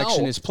what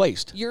direction is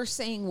placed. You're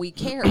saying we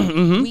care.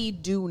 We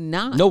do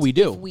not. No, we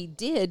do. If we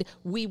did,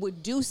 we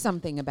would do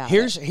something about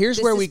it. Here's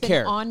where we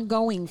care.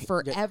 Ongoing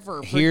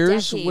forever.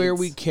 Here's where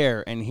we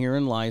care, and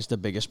herein lies the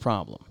biggest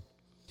problem.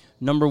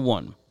 Number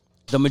one,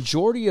 the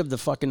majority of the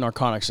fucking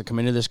narcotics that come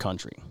into this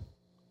country,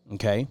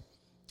 okay,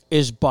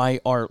 is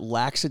by our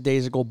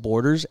lackadaisical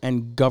borders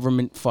and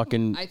government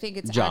fucking I think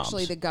it's jobs.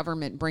 Actually the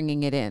government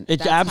bringing it in.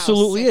 It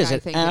absolutely is.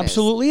 It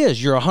absolutely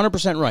is. You're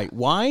 100% right.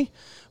 Why?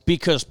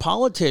 Because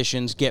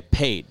politicians get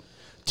paid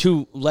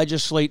to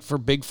legislate for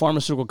big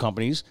pharmaceutical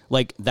companies.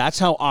 Like, that's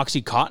how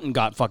OxyContin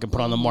got fucking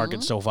put on the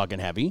market so fucking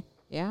heavy.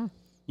 Yeah.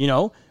 You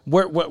know,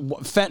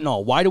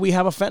 fentanyl. Why do we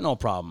have a fentanyl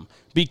problem?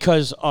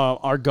 Because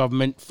our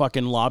government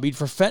fucking lobbied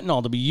for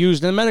fentanyl to be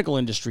used in the medical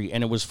industry,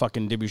 and it was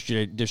fucking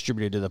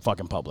distributed to the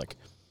fucking public.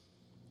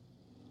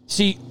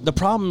 See, the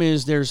problem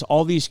is there's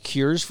all these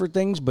cures for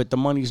things, but the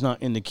money's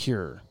not in the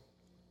cure.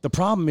 The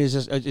problem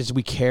is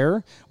we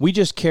care. We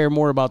just care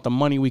more about the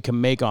money we can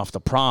make off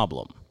the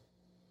problem.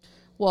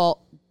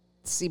 Well,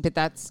 see, but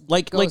that's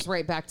goes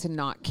right back to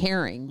not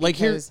caring.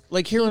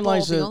 Herein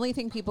lies the only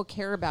thing people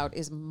care about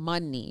is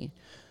money.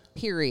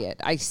 Period.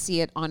 I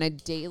see it on a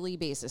daily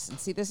basis. And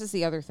see, this is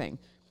the other thing.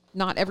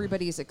 Not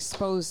everybody is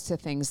exposed to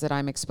things that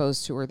I'm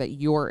exposed to or that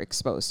you're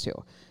exposed to.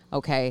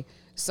 Okay?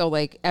 So,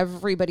 like,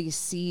 everybody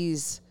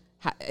is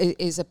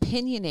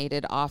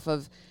opinionated off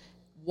of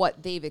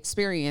what they've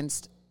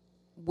experienced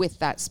with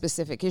that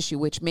specific issue,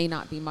 which may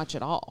not be much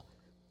at all.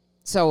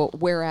 So,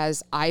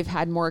 whereas I've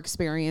had more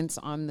experience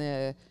on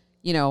the,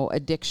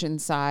 addiction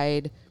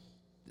side,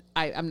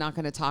 I'm not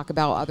going to talk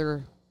about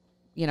other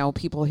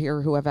people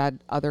here who have had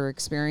other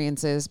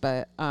experiences,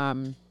 but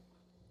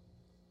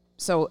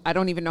so I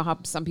don't even know how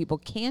some people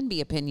can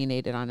be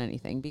opinionated on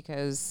anything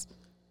because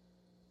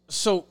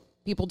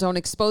people don't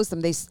expose them.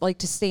 They like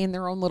to stay in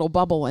their own little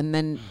bubble and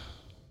then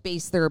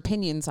base their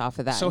opinions off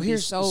of that. So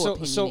here's the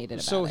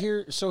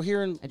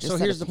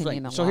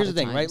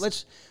thing, right?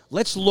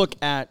 Let's look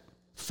at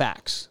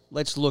facts.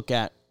 Let's look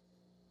at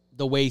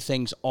the way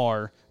things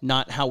are,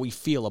 not how we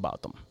feel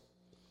about them.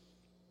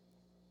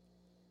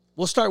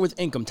 We'll start with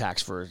income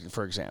tax, for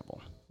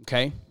example,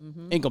 okay?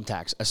 Mm-hmm. Income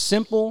tax, a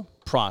simple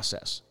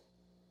process.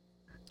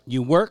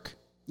 You work,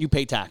 you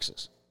pay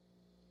taxes.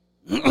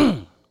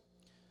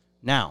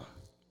 Now,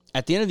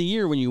 at the end of the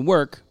year when you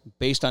work,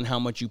 based on how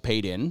much you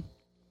paid in,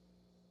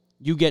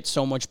 you get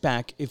so much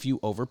back if you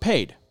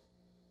overpaid.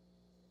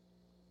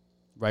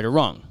 Right or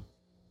wrong?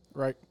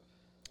 Right.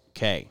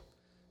 Okay.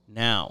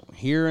 Now,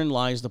 herein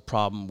lies the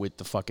problem with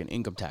the fucking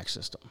income tax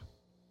system.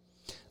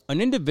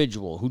 An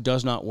individual who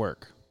does not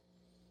work,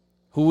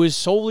 who is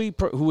solely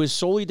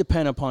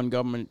dependent upon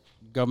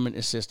government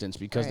assistance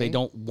because they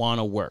don't want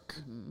to work,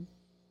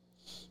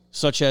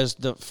 such as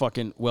the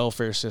fucking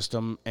welfare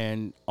system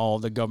and all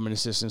the government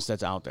assistance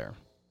that's out there.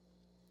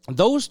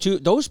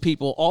 Those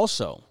people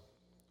also,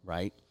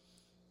 right,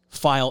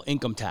 file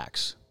income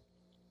tax,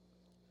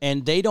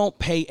 and they don't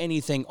pay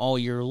anything all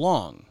year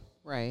long.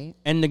 Right.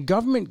 And the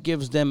government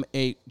gives them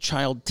a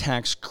child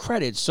tax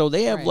credit, so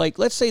they have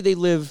let's say they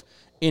live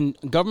in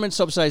government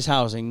subsidized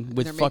housing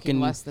with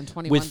fucking less than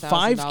with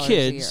 5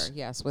 kids. a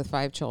year. Yes, with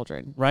 5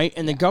 children. Right?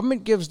 And the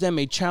government gives them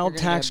a child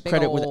tax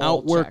credit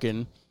without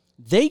working.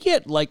 They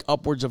get like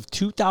upwards of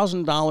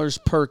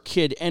 $2,000 per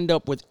kid, end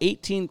up with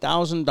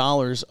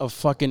 $18,000 of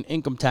fucking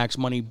income tax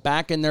money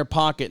back in their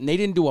pocket, and they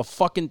didn't do a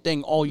fucking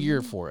thing all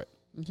year for it.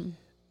 Mm-hmm.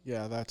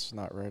 Yeah, that's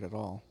not right at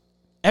all.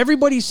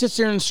 Everybody sits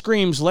there and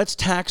screams, let's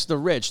tax the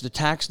rich.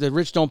 The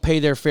rich don't pay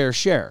their fair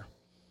share.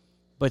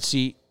 But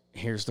see,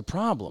 here's the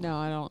problem.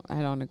 No,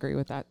 I don't agree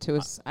with that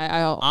too.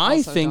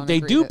 I think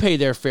they do pay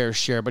their fair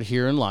share, but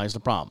herein lies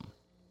the problem.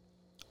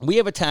 We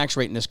have a tax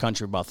rate in this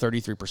country of about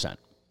 33%.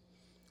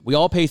 We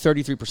all pay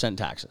 33% in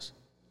taxes.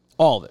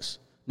 All of us.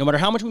 No matter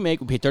how much we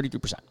make, we pay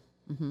 33%.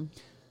 Mm-hmm.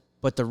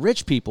 But the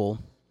rich people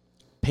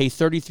pay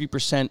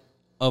 33%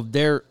 of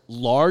their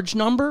large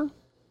number.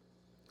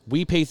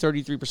 We pay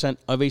 33%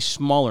 of a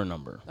smaller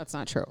number. That's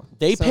not true.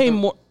 They pay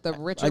more. The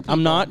richer people.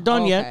 I'm not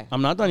done yet.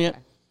 I'm not done yet.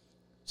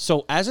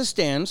 So as it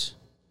stands,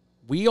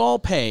 we all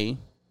pay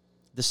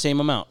the same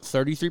amount,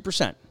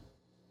 33%.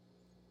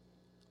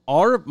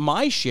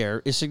 My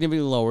share is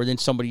significantly lower than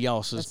somebody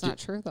else's. That's not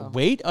true, though.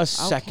 Wait a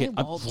second.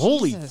 Well,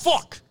 holy Jesus.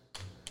 fuck.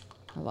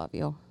 I love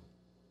you.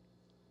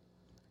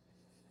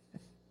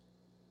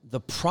 The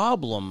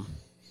problem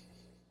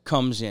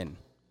comes in.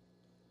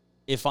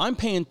 If I'm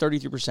paying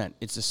 33%,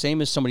 it's the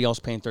same as somebody else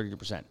paying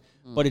 33%.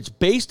 But it's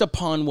based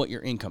upon what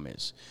your income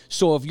is.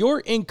 So if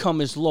your income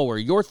is lower,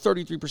 your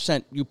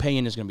 33% you pay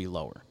in is going to be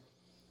lower.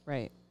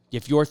 Right.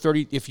 If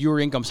your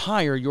income's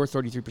higher, your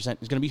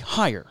 33% is going to be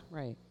higher.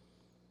 Right.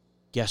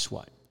 Guess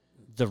what?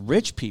 The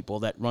rich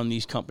people that run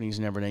these companies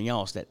and everything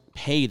else that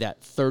pay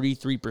that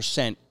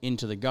 33%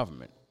 into the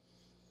government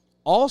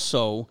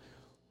also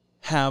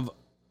have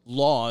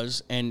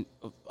laws and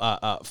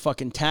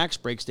fucking tax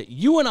breaks that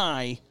you and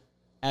I,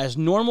 as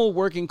normal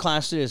working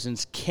class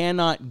citizens,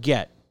 cannot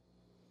get.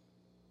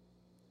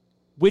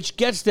 Which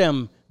gets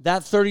them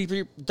that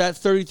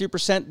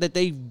 33% that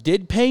they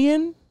did pay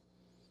in.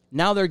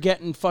 Now they're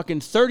getting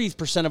fucking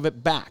 30% of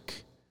it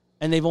back,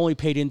 and they've only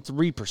paid in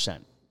 3%.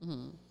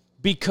 Mm-hmm.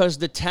 Because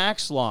the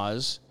tax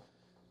laws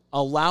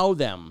allow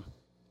them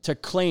to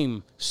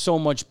claim so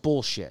much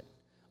bullshit.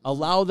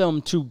 Allow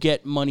them to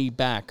get money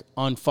back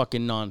on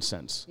fucking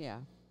nonsense. Yeah.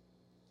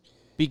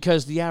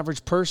 Because the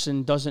average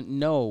person doesn't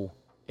know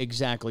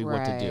exactly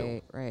what to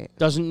do. Right.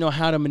 Doesn't know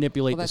how to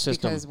manipulate the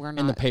system because we're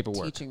and the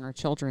paperwork. Teaching our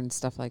children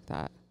stuff like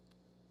that.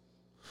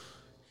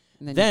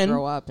 And then you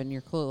grow up and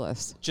you're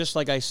clueless. Just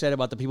like I said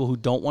about the people who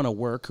don't want to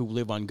work, who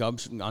live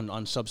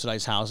on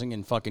subsidized housing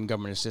and fucking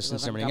government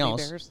assistance and everything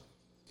else. Bears?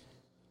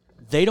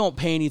 They don't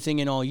pay anything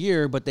in all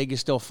year, but they can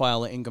still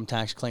file an income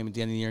tax claim at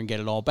the end of the year and get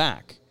it all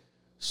back.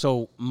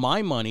 So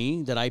my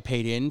money that I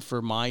paid in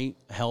for my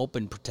help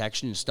and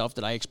protection and stuff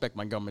that I expect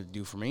my government to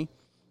do for me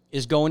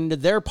is going into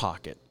their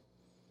pocket.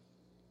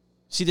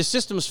 See, the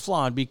system's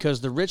flawed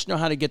because the rich know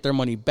how to get their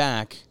money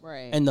back,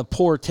 Right. and the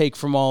poor take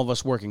from all of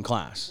us working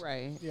class.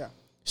 Right. Yeah.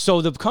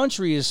 So the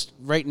country is,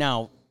 right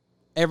now,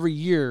 every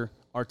year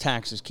our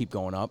taxes keep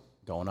going up,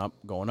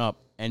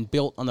 and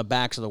built on the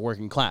backs of the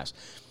working class.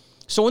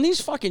 So when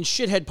these fucking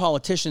shithead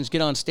politicians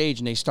get on stage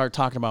and they start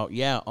talking about, we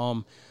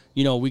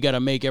got to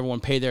make everyone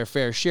pay their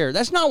fair share,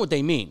 that's not what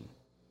they mean.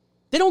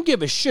 They don't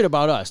give a shit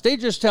about us. They're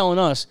just telling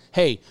us,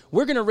 hey,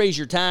 we're going to raise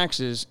your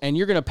taxes and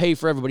you're going to pay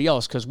for everybody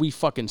else because we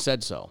fucking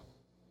said so.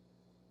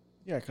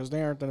 Yeah, because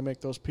they aren't going to make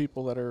those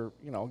people that are,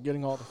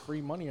 getting all the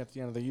free money at the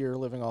end of the year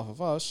living off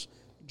of us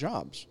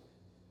jobs.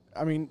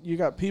 I mean, you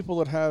got people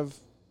that have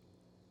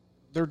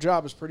their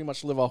job is pretty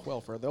much live off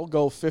welfare. They'll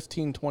go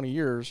 15, 20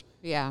 years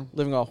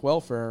living off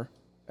welfare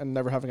and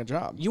never having a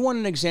job. You want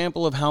an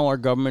example of how our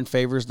government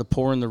favors the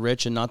poor and the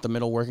rich and not the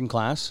middle working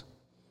class?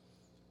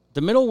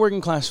 The middle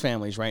working class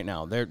families right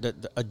now,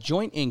 a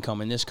joint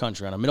income in this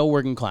country on a middle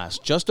working class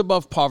just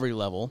above poverty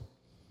level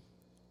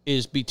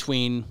is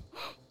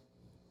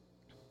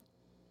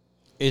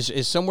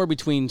somewhere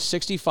between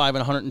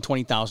 $65,000 and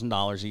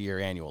 $120,000 a year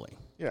annually.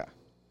 Yeah.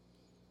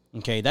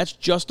 Okay, that's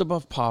just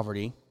above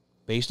poverty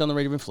based on the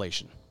rate of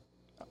inflation.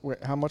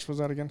 Wait, how much was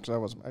that again?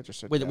 Because I just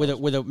said with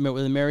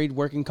a married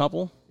working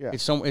couple. Yeah.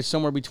 It's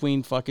somewhere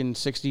between fucking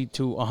 $60,000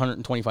 to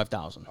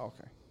 $125,000.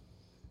 Okay.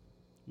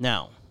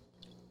 Now,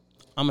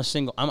 I'm a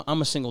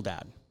single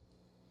dad.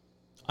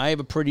 I have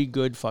a pretty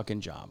good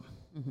fucking job.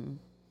 Mm-hmm.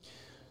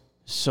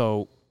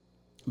 So,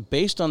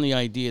 based on the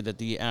idea that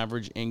the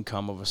average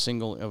income of a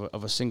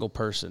single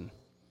person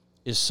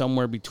is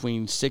somewhere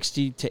between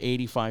 $60,000 to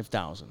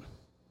 $85,000.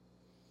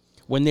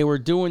 When they were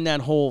doing that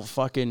whole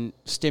fucking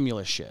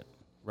stimulus shit,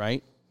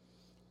 right?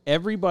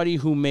 Everybody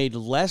who made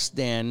less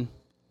than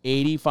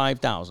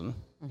 $80,000.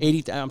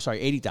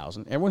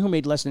 Everyone who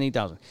made less than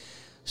 $80,000.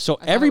 So I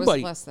thought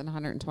everybody it was less than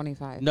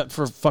 125. not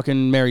for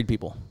fucking married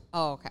people.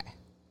 Oh, okay.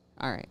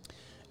 All right.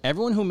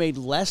 Everyone who made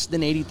less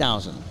than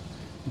 $80,000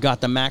 got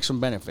the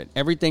maximum benefit.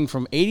 Everything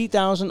from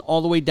 $80,000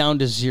 all the way down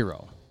to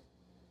zero.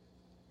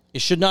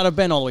 It should not have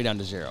been all the way down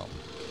to zero.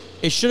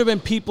 It should have been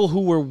people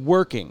who were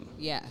working.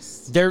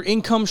 Yes. Their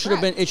income should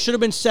have been. It should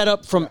have been set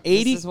up from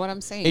 80. This is what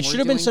I'm saying. It should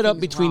have been set up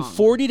between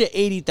 40 to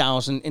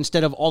 80,000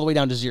 instead of all the way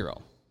down to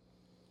zero.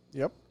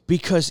 Yep.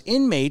 Because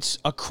inmates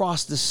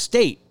across the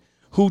state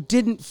who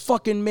didn't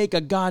fucking make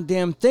a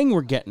goddamn thing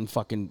were getting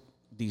fucking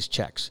these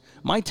checks.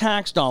 My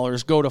tax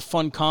dollars go to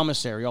fund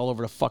commissary all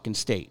over the fucking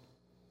state.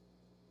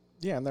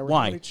 Yeah, and there were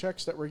Why? many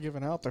checks that were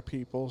given out to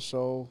people,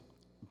 so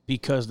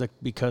Because the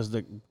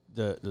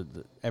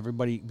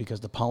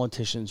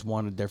politicians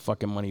wanted their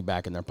fucking money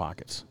back in their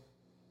pockets.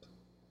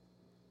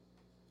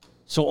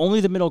 So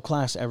only the middle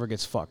class ever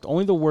gets fucked.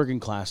 Only the working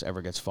class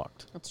ever gets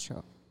fucked. That's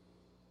true.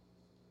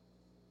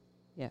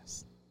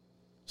 Yes.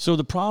 So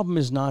the problem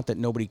is not that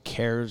nobody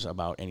cares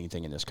about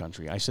anything in this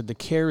country. I said the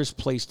care is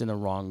placed in the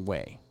wrong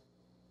way.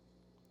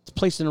 It's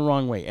placed in the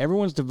wrong way.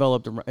 Everyone's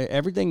developed,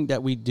 everything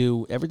that we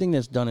do, everything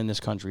that's done in this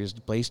country is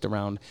placed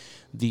around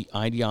the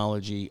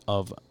ideology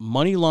of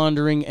money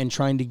laundering and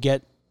trying to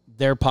get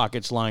their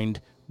pockets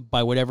lined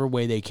by whatever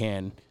way they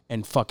can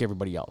and fuck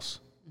everybody else.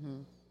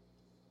 Mm-hmm.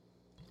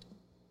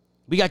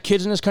 We got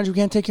kids in this country we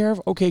can't take care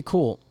of? Okay,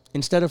 cool.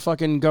 Instead of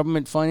fucking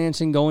government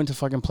financing going to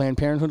fucking Planned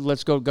Parenthood,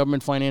 let's go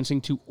government financing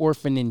to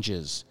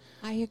orphanages.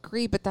 I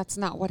agree, but that's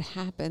not what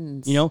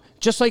happens.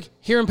 Just like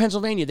here in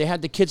Pennsylvania, they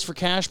had the Kids for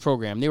Cash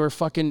program. They were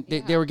fucking,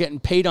 they were getting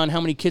paid on how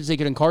many kids they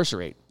could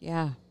incarcerate.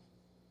 Yeah.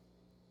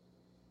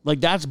 Like,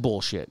 that's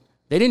bullshit.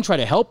 They didn't try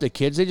to help the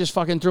kids. They just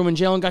fucking threw them in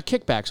jail and got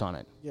kickbacks on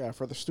it. yeah,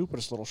 for the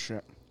stupidest little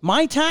shit.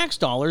 My tax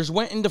dollars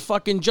went into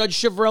fucking Judge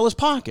Chivarella's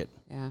pocket.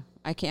 Yeah.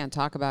 I can't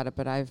talk about it,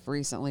 but I've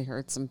recently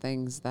heard some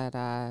things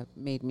that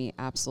made me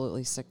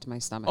absolutely sick to my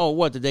stomach. Oh,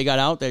 what? Did they got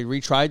out? They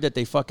retried that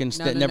they fucking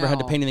never had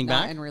to pay anything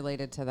back? Not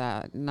related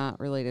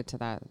to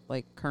that,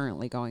 like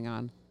currently going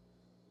on.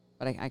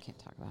 But I can't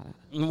talk about it.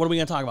 What are we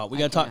going to talk about? We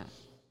got to talk.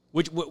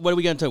 What are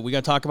we going to do? We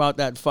got to talk about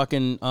that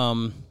fucking,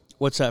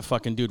 what's that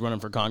fucking dude running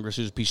for Congress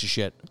who's a piece of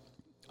shit?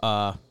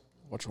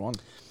 Which one?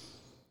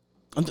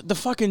 The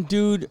fucking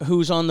dude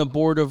who's on the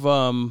board of,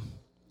 oh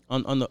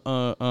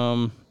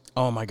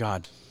my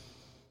God.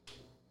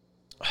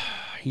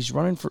 He's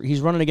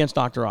running against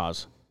Dr.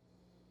 Oz.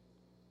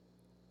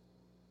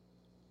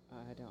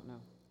 I don't know.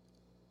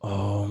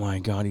 Oh my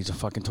God, he's a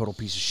fucking total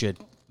piece of shit.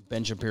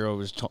 Ben Shapiro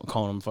was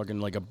calling him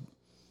fucking like a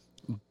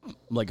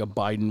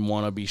Biden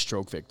wannabe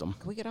stroke victim.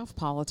 Can we get off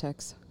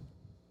politics?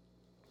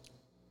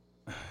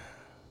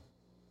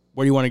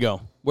 Where do you want to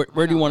go?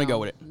 Where do you want to go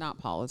with it? Not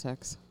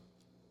politics.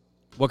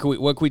 What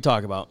can we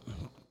talk about?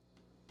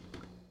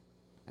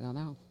 I don't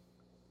know.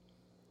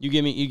 You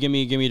give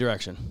me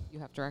direction. You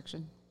have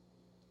direction?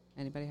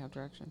 Anybody have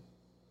direction?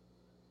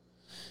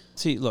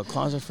 See, look,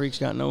 Closet Freak's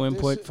got no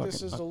input.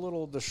 This is a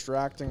little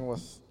distracting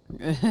with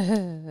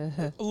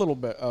a little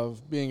bit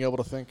of being able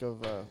to think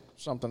of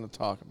something to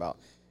talk about.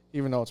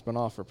 Even though it's been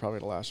off for probably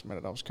the last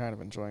minute, I was kind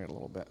of enjoying it a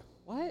little bit.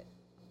 What?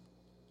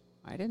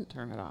 I didn't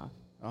turn it off.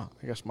 Oh,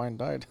 I guess mine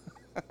died.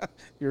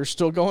 You're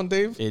still going,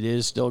 Dave? It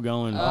is still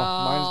going. Mine's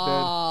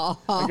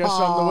dead. I guess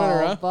I'm the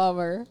winner, huh?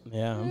 Bummer.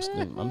 Yeah,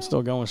 I'm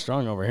still going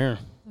strong over here.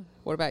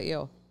 What about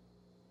you?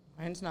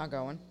 Mine's not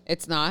going.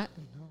 It's not?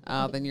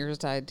 Oh, then yours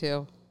died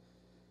too.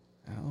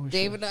 Oh,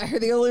 Dave and I are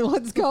the only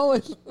ones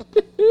going.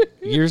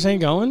 Yours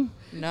ain't going?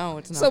 No,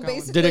 it's not So going.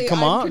 basically, Did it come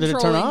I'm off? Did it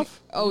turn controlling-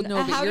 off? Oh, no,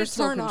 How but did you're it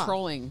still turn off?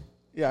 controlling.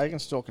 Yeah, I can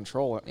still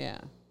control it. Yeah.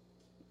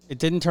 It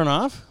didn't turn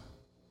off?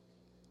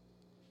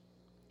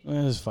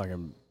 This is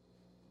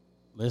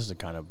a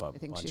kind of a I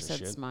think bunch she of said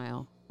shit.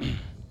 smile. You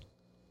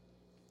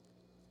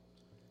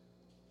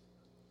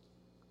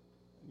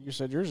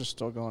said yours is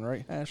still going,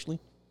 right, Ashley?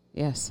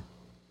 Yes.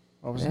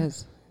 What was It that?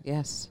 is.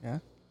 Yes. Yeah?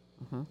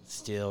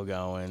 Still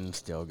going,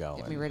 still going.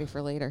 Get me ready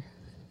for later.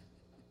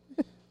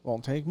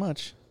 Won't take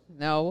much.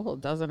 No,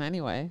 it doesn't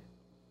anyway.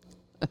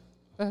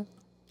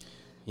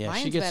 Yeah,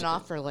 Mine's she gets been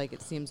off for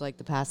it seems like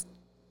the past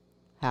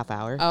half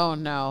hour. Oh,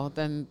 no.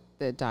 Then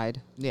it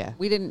died. Yeah.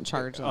 We didn't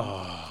charge them.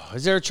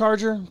 Is there a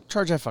charger?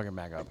 Charge that fucking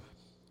back up.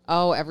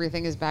 Oh,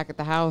 everything is back at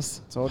the house.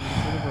 Told you you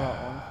should have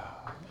brought one.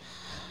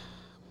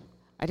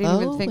 I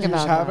didn't even think Do you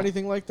about have that.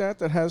 anything like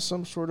that has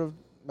some sort of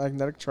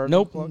magnetic charging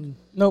Nope. plug?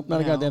 Nope, not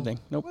a No. goddamn thing.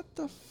 Nope. What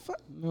the fuck?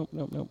 Nope.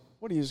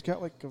 What, do you just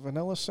got like a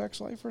vanilla sex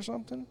life or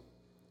something?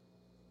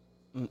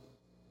 Mm.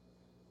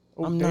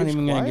 Oh, I'm not Dave's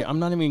even quiet?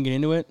 gonna get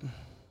into it.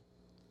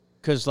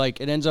 Cause it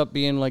ends up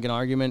being like an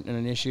argument and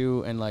an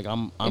issue, and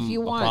I'm If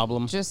you a want,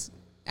 problem. just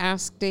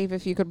ask Dave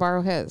if you could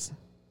borrow his.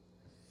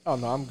 Oh,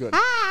 no, I'm good.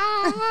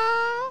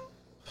 I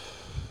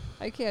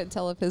can't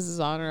tell if his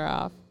is on or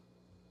off.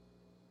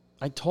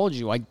 I told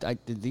you,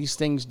 these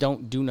things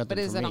don't do nothing. But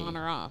is for it me. on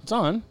or off? It's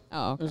on.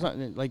 Oh, okay. There's not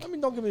like I mean,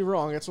 don't get me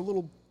wrong. It's a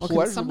little Well, can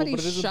pleasurable, somebody but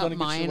it isn't shut going to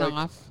get mine you like,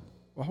 off?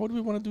 well, how do we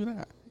want to do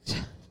that?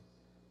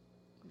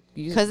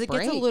 Because it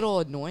gets a Break.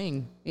 little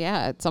annoying.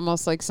 Yeah, it's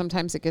almost like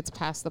sometimes it gets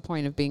past the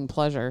point of being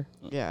pleasure.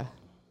 Yeah.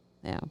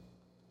 Yeah.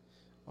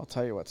 I'll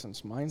tell you what,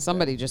 since mine's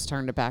Somebody just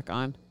turned it back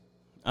on.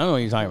 I don't know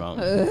what you're talking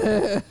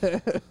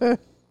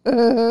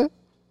about.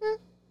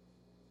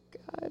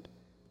 God.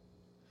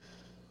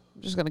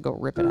 I'm just going to go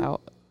rip it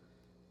out. dead.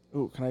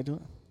 Ooh, can I do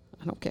it?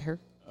 I don't care.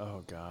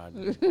 Oh God.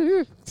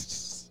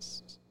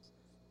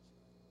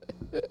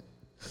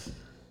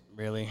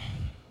 Really?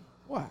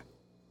 What?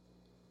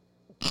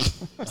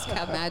 Just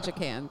have magic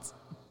hands.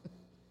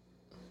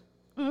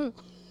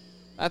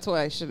 That's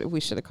what we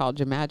should have called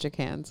you magic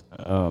hands.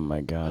 Oh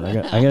my God.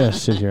 I gotta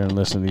sit here and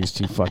listen to these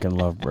two fucking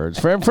lovebirds.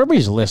 For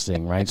everybody's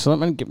listening, right? So let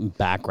me get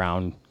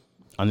background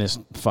on this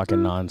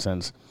fucking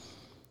nonsense.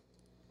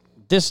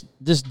 This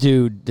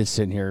dude that's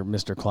sitting here,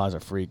 Mr.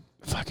 Closet Freak,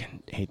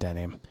 fucking hate that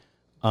name,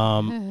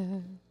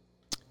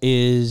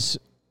 is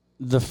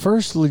the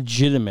first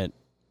legitimate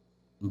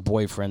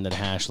boyfriend that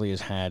Hashley has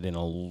had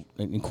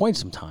in quite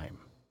some time.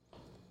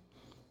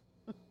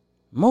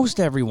 Most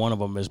every one of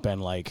them has been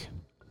like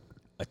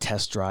a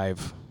test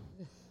drive,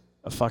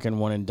 a fucking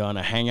one and done,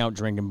 a hangout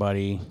drinking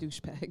buddy,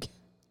 Douchebag.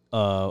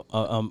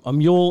 a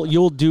mule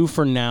you'll do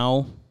for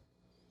now,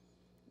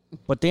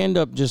 but they end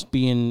up just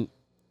being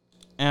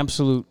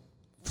absolute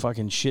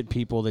fucking shit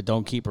people that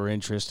don't keep her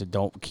interest, that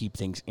don't keep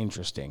things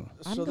interesting.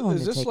 I'm So going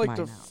is to this take like mine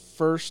the out.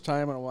 first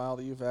time in a while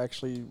that you've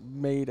actually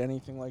made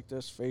anything like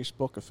this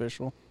Facebook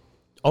official?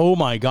 Oh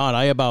my God,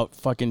 I about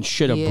fucking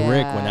shit a brick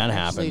when that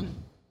actually,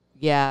 happened.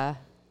 Yeah.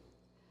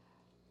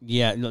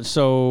 Yeah,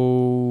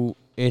 so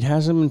it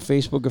hasn't been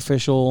Facebook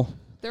official.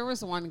 There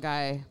was one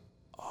guy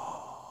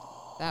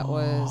that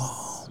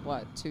was,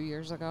 what, 2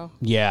 years ago?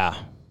 Yeah,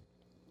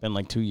 been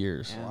like 2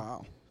 years. Yeah.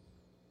 Wow.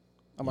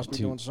 I must be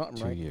Two- doing something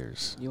 2 right.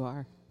 years. You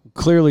are.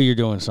 Clearly, you're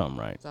doing something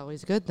right. It's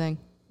always a good thing.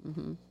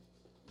 Mm-hmm.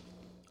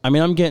 I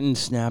mean, I'm getting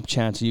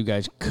Snapchats of you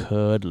guys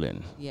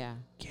cuddling. Yeah.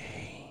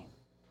 Gay.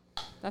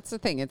 That's the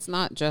thing. It's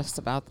not just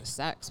about the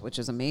sex, which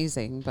is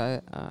amazing,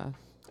 but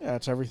Yeah,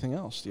 it's everything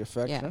else. The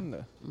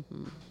affection.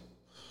 mm-hmm.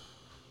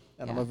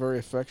 And I'm Yeah. a very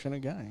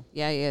affectionate guy.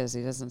 Yeah, he is.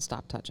 He doesn't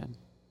stop touching.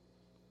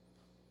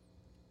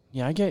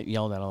 Yeah, I get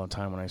yelled at all the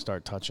time when I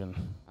start touching.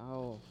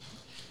 Oh.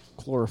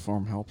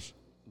 Chloroform helps.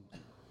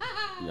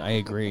 I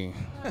agree.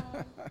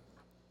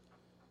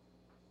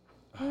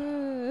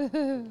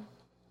 Maybe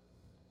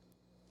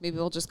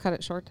we'll just cut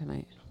it short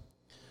tonight.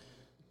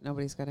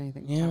 Nobody's got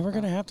anything. to Yeah, talk we're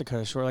going to about. have to cut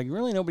it short. Like,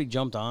 really, nobody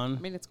jumped I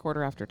on. mean, it's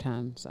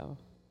 10:15, so.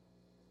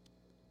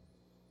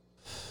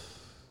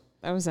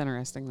 That was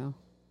interesting, though.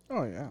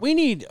 Oh, yeah. We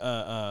need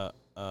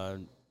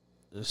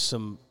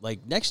some,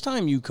 like, next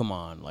time you come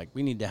on, like,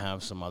 we need to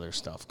have some other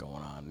stuff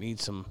going on. Need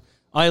some.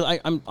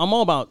 I'm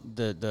all about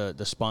the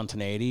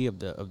spontaneity of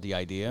the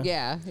idea.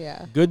 Yeah,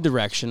 yeah. Good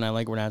direction. I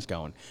like where that's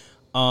going.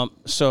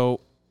 So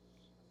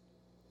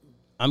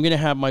I'm gonna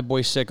have my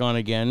boy Sick on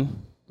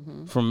again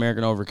from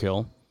American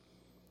Overkill,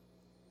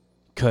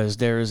 because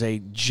there is a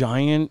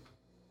giant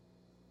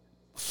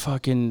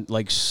fucking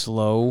like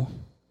slow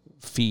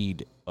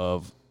feed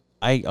of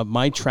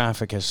my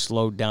traffic has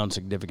slowed down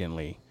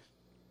significantly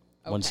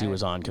once he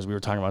was on, because we were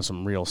talking about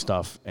some real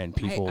stuff, and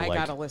people I like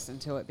gotta listen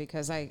to it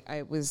because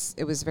it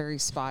was very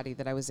spotty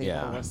that I was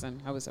able to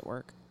listen. I was at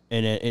work.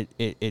 And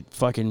it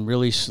fucking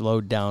really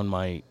slowed down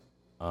my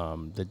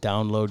the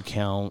download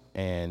count,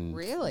 and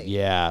really,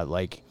 yeah,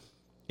 like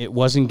it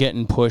wasn't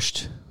getting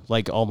pushed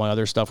like all my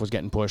other stuff was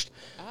getting pushed.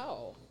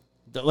 Oh,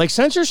 Like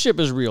censorship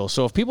is real.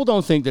 So if people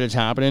don't think that it's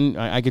happening,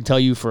 I can tell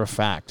you for a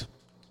fact.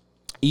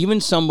 Even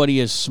somebody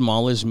as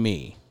small as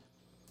me,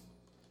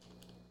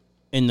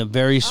 in the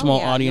very small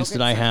audience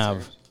that I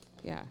have,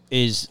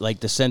 is like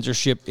the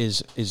censorship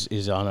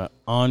is on an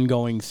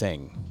ongoing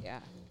thing,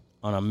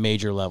 on a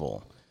major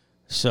level.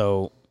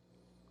 So,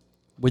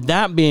 with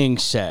that being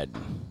said,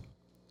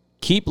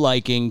 keep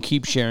liking,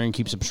 keep sharing,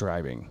 keep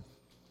subscribing.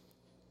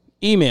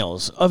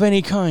 Emails of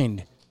any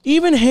kind,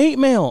 even hate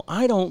mail,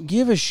 I don't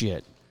give a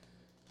shit.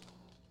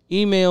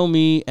 Email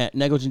me at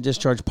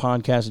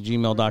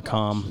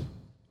negligentdischargepodcast@gmail.com.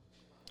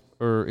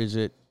 Or is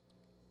it...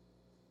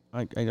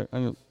 I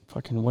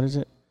fucking... What is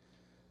it?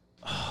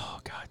 Oh,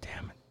 God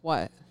damn it.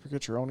 what?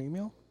 Forget your own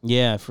email?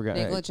 Yeah, I forgot.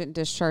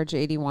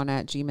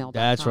 negligentdischarge81@gmail.com.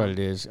 That's what it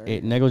is.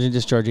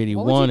 Negligentdischarge81.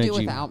 What would you do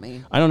without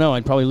me? I don't know.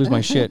 I'd probably lose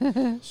my shit.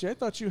 See, I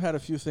thought you had a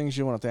few things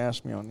you wanted to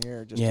ask me on the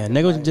air. Just Yeah, to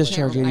negligent get my-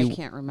 discharge. I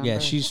can't remember. Yeah,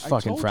 she's I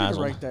fucking told you frazzled.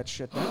 to write that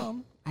shit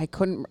down. I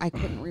couldn't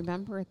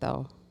remember it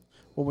though.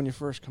 Well, when you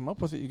first come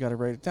up with it, you got to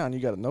write it down. You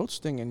got a notes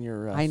thing in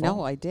your I know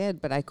phone. I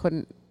did, but I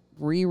couldn't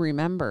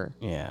remember.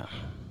 Yeah.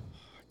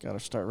 Got to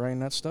start writing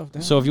that stuff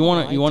down. So if you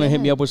want to hit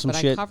me up with some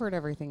but shit, I covered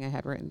everything I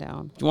had written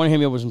down. if you want to hit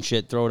me up with some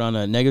shit, throw it on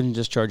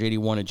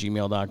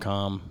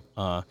negligentdischarge81@gmail.com.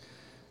 Go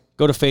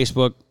to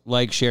Facebook,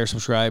 like, share,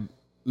 subscribe,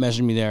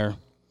 message me there.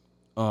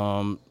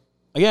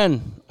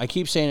 Again, I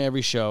keep saying it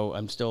every show,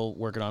 I'm still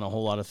working on a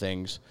whole lot of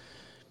things.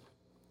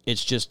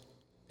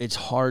 It's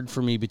hard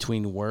for me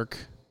between work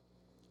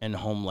and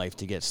home life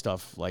to get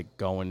stuff like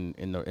going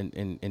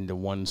into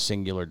one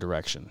singular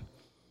direction.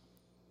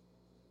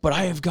 But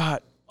I have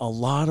got a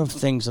lot of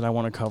things that I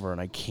want to cover, and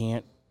I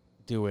can't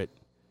do it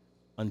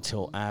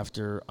until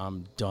after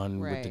I'm done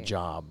with the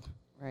job.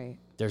 Right.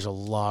 There's a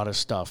lot of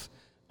stuff.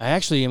 I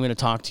actually am going to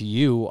talk to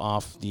you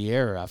off the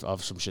air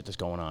of some shit that's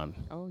going on.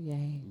 Oh,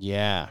 yay.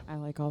 Yeah. I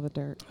like all the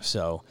dirt.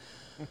 So,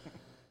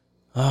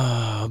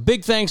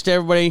 big thanks to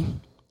everybody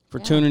for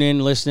tuning in,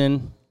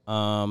 listening.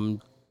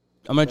 I'm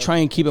going to try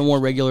and keep it more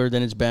regular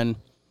than it's been.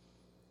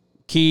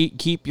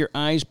 Keep your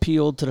eyes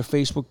peeled to the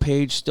Facebook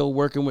page. Still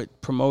working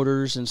with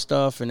promoters and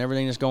stuff and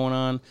everything that's going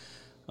on.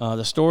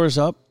 The store is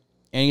up.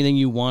 Anything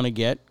you want to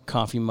get,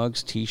 coffee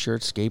mugs,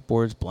 T-shirts,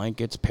 skateboards,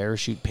 blankets,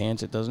 parachute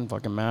pants, it doesn't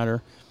fucking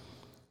matter.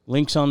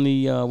 Links on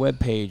the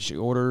webpage.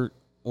 Order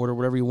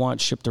whatever you want,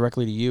 shipped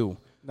directly to you.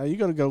 Now you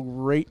got to go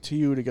right to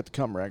you to get the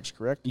cum rags,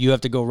 correct? You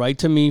have to go right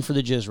to me for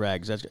the jizz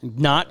rags. That's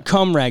not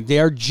cum rag. They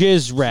are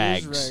jizz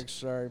rags. Jizz rags,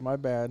 sorry, my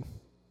bad.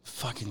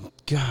 Fucking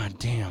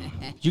goddamn.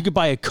 You could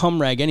buy a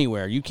cum rag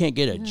anywhere. You can't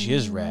get a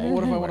jizz rag. Well,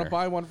 what if I want anywhere. to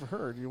buy one for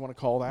her? Do you want to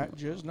call that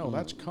jizz? No,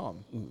 that's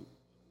cum.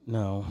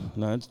 No,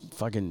 it's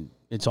fucking,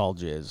 it's all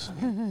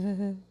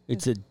jizz.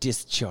 It's a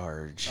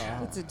discharge.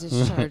 It's a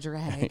discharge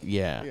rag.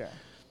 Yeah. Yeah.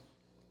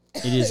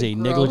 It is a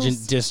Gross.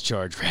 negligent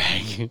discharge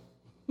rag.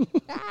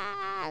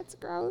 It's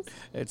gross.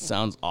 It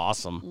sounds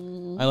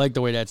awesome. I like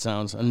the way that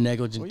sounds. A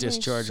negligent Well, you ain't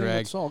discharge saying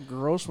rag. It's all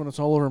gross when it's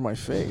all over my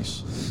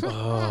face.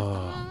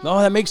 Oh,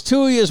 that makes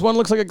two of you. One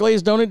looks like a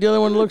glazed donut. The other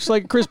one looks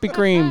like Krispy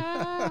Kreme.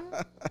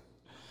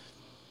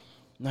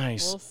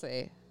 Nice. We'll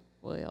see.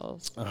 We'll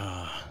see.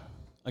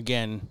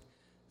 Again,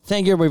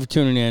 thank you everybody for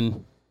tuning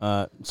in.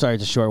 Sorry,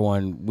 it's a short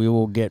one. We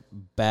will get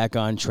back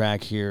on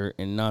track here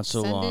in not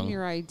so Send long. in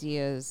your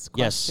ideas,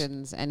 Yes.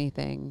 questions,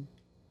 anything.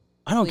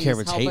 I don't care if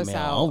Please it's help hate us mail.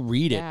 out. I'll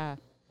read it. Yeah.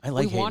 I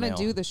like we hate want to mail.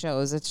 do the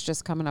shows. It's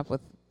just coming up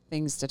with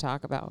things to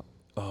talk about.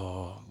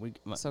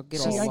 I So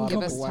give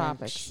can us come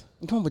topics.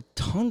 I'm going with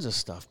tons of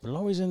stuff, but it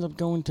always ends up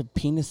going to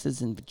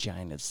penises and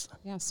vaginas.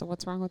 Yeah, so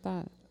what's wrong with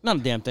that? Not a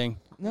damn thing.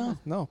 No.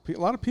 A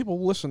lot of people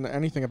listen to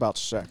anything about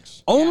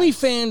sex.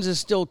 OnlyFans is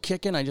still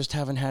kicking. I just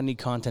haven't had any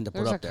content to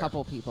There's put a up there.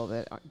 couple people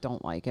that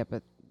don't like it,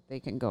 but they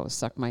can go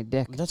suck my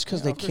dick. That's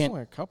because Yeah, they there's can't.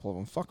 only a couple of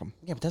them. Fuck them.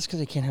 Yeah, but that's because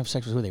they can't have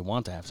sex with who they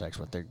want to have sex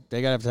with. They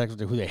gotta have sex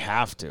with who they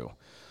have to.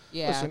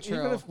 Yeah, Listen, true.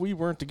 even if we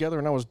weren't together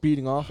and I was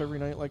beating off every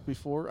night like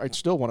before, I'd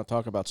still want to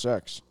talk about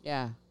sex.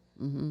 Yeah.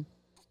 Mm-hmm.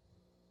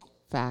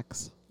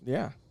 Facts.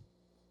 Yeah.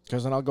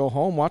 Because then I'll go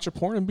home, watch a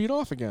porn, and beat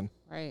off again.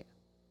 Right.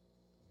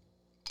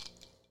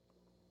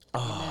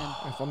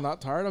 If I'm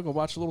not tired, I'll go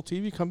watch a little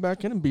TV, come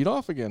back in, and beat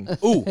off again.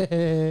 Ooh!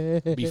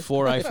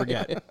 Before I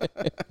forget.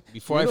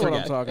 You know what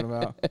I'm talking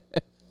about.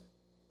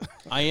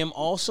 I am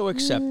also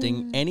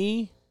accepting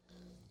any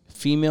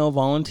female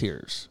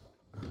volunteers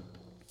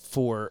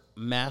for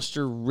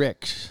Master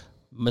Rick's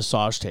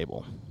massage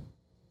table.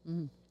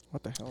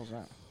 What the hell is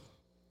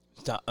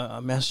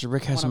that? Master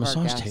Rick has a One of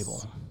our massage guests.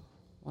 table.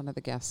 One of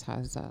the guests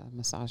has a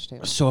massage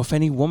table. So if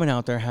any woman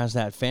out there has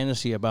that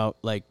fantasy about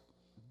like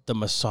the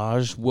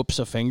massage whoops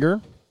a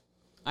finger,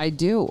 I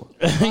do.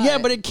 yeah,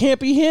 but it can't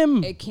be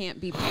him. It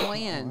can't be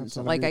planned. That's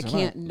gonna Like be I tonight.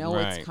 can't know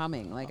Right. it's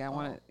coming. Like I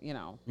want to,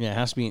 Yeah, it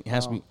has to be. It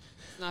has to be.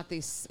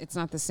 It's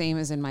not the same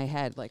as in my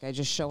head. Like I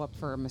just show up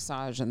for a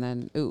massage and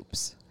then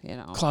oops, you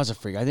know. Closet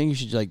freak. I think you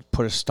should like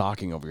put a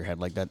stocking over your head,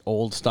 like that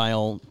old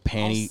style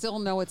panty. I'll still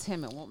know it's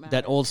him. It won't matter.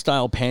 That old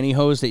style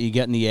pantyhose that you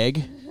get in the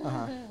egg.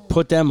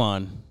 Put them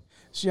on.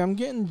 See, I'm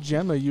getting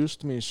Gemma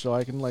used to me so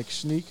I can, like,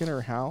 sneak in her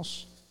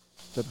house.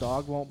 The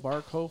dog won't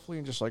bark, hopefully,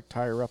 and just, like,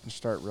 tie her up and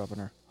start rubbing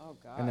her. Oh,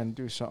 God. And then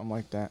do something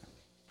like that.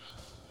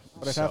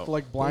 But I'd So- have to,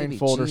 like,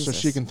 blindfold her so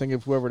she Jesus. can think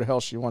of whoever the hell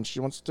she wants. She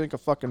wants to think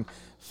of fucking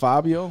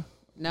Fabio.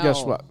 No.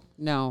 Guess what?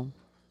 No.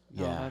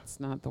 Yeah. No, that's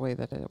not the way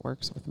that it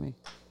works with me.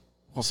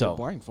 Well, if So- you're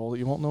blindfolded,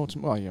 you won't know it's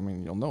me. Well, I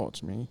mean, you'll know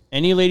it's me.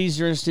 Any ladies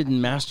who are interested in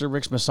Master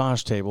Rick's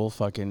massage table,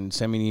 fucking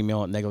send me an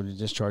email at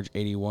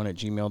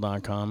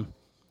negligentdischarge81@gmail.com.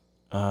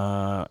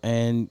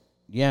 And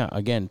yeah,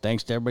 again,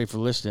 thanks to everybody for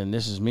listening.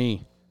 This is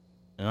me,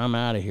 and I'm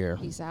out of here.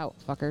 Peace out,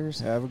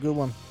 fuckers. Have a good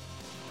one.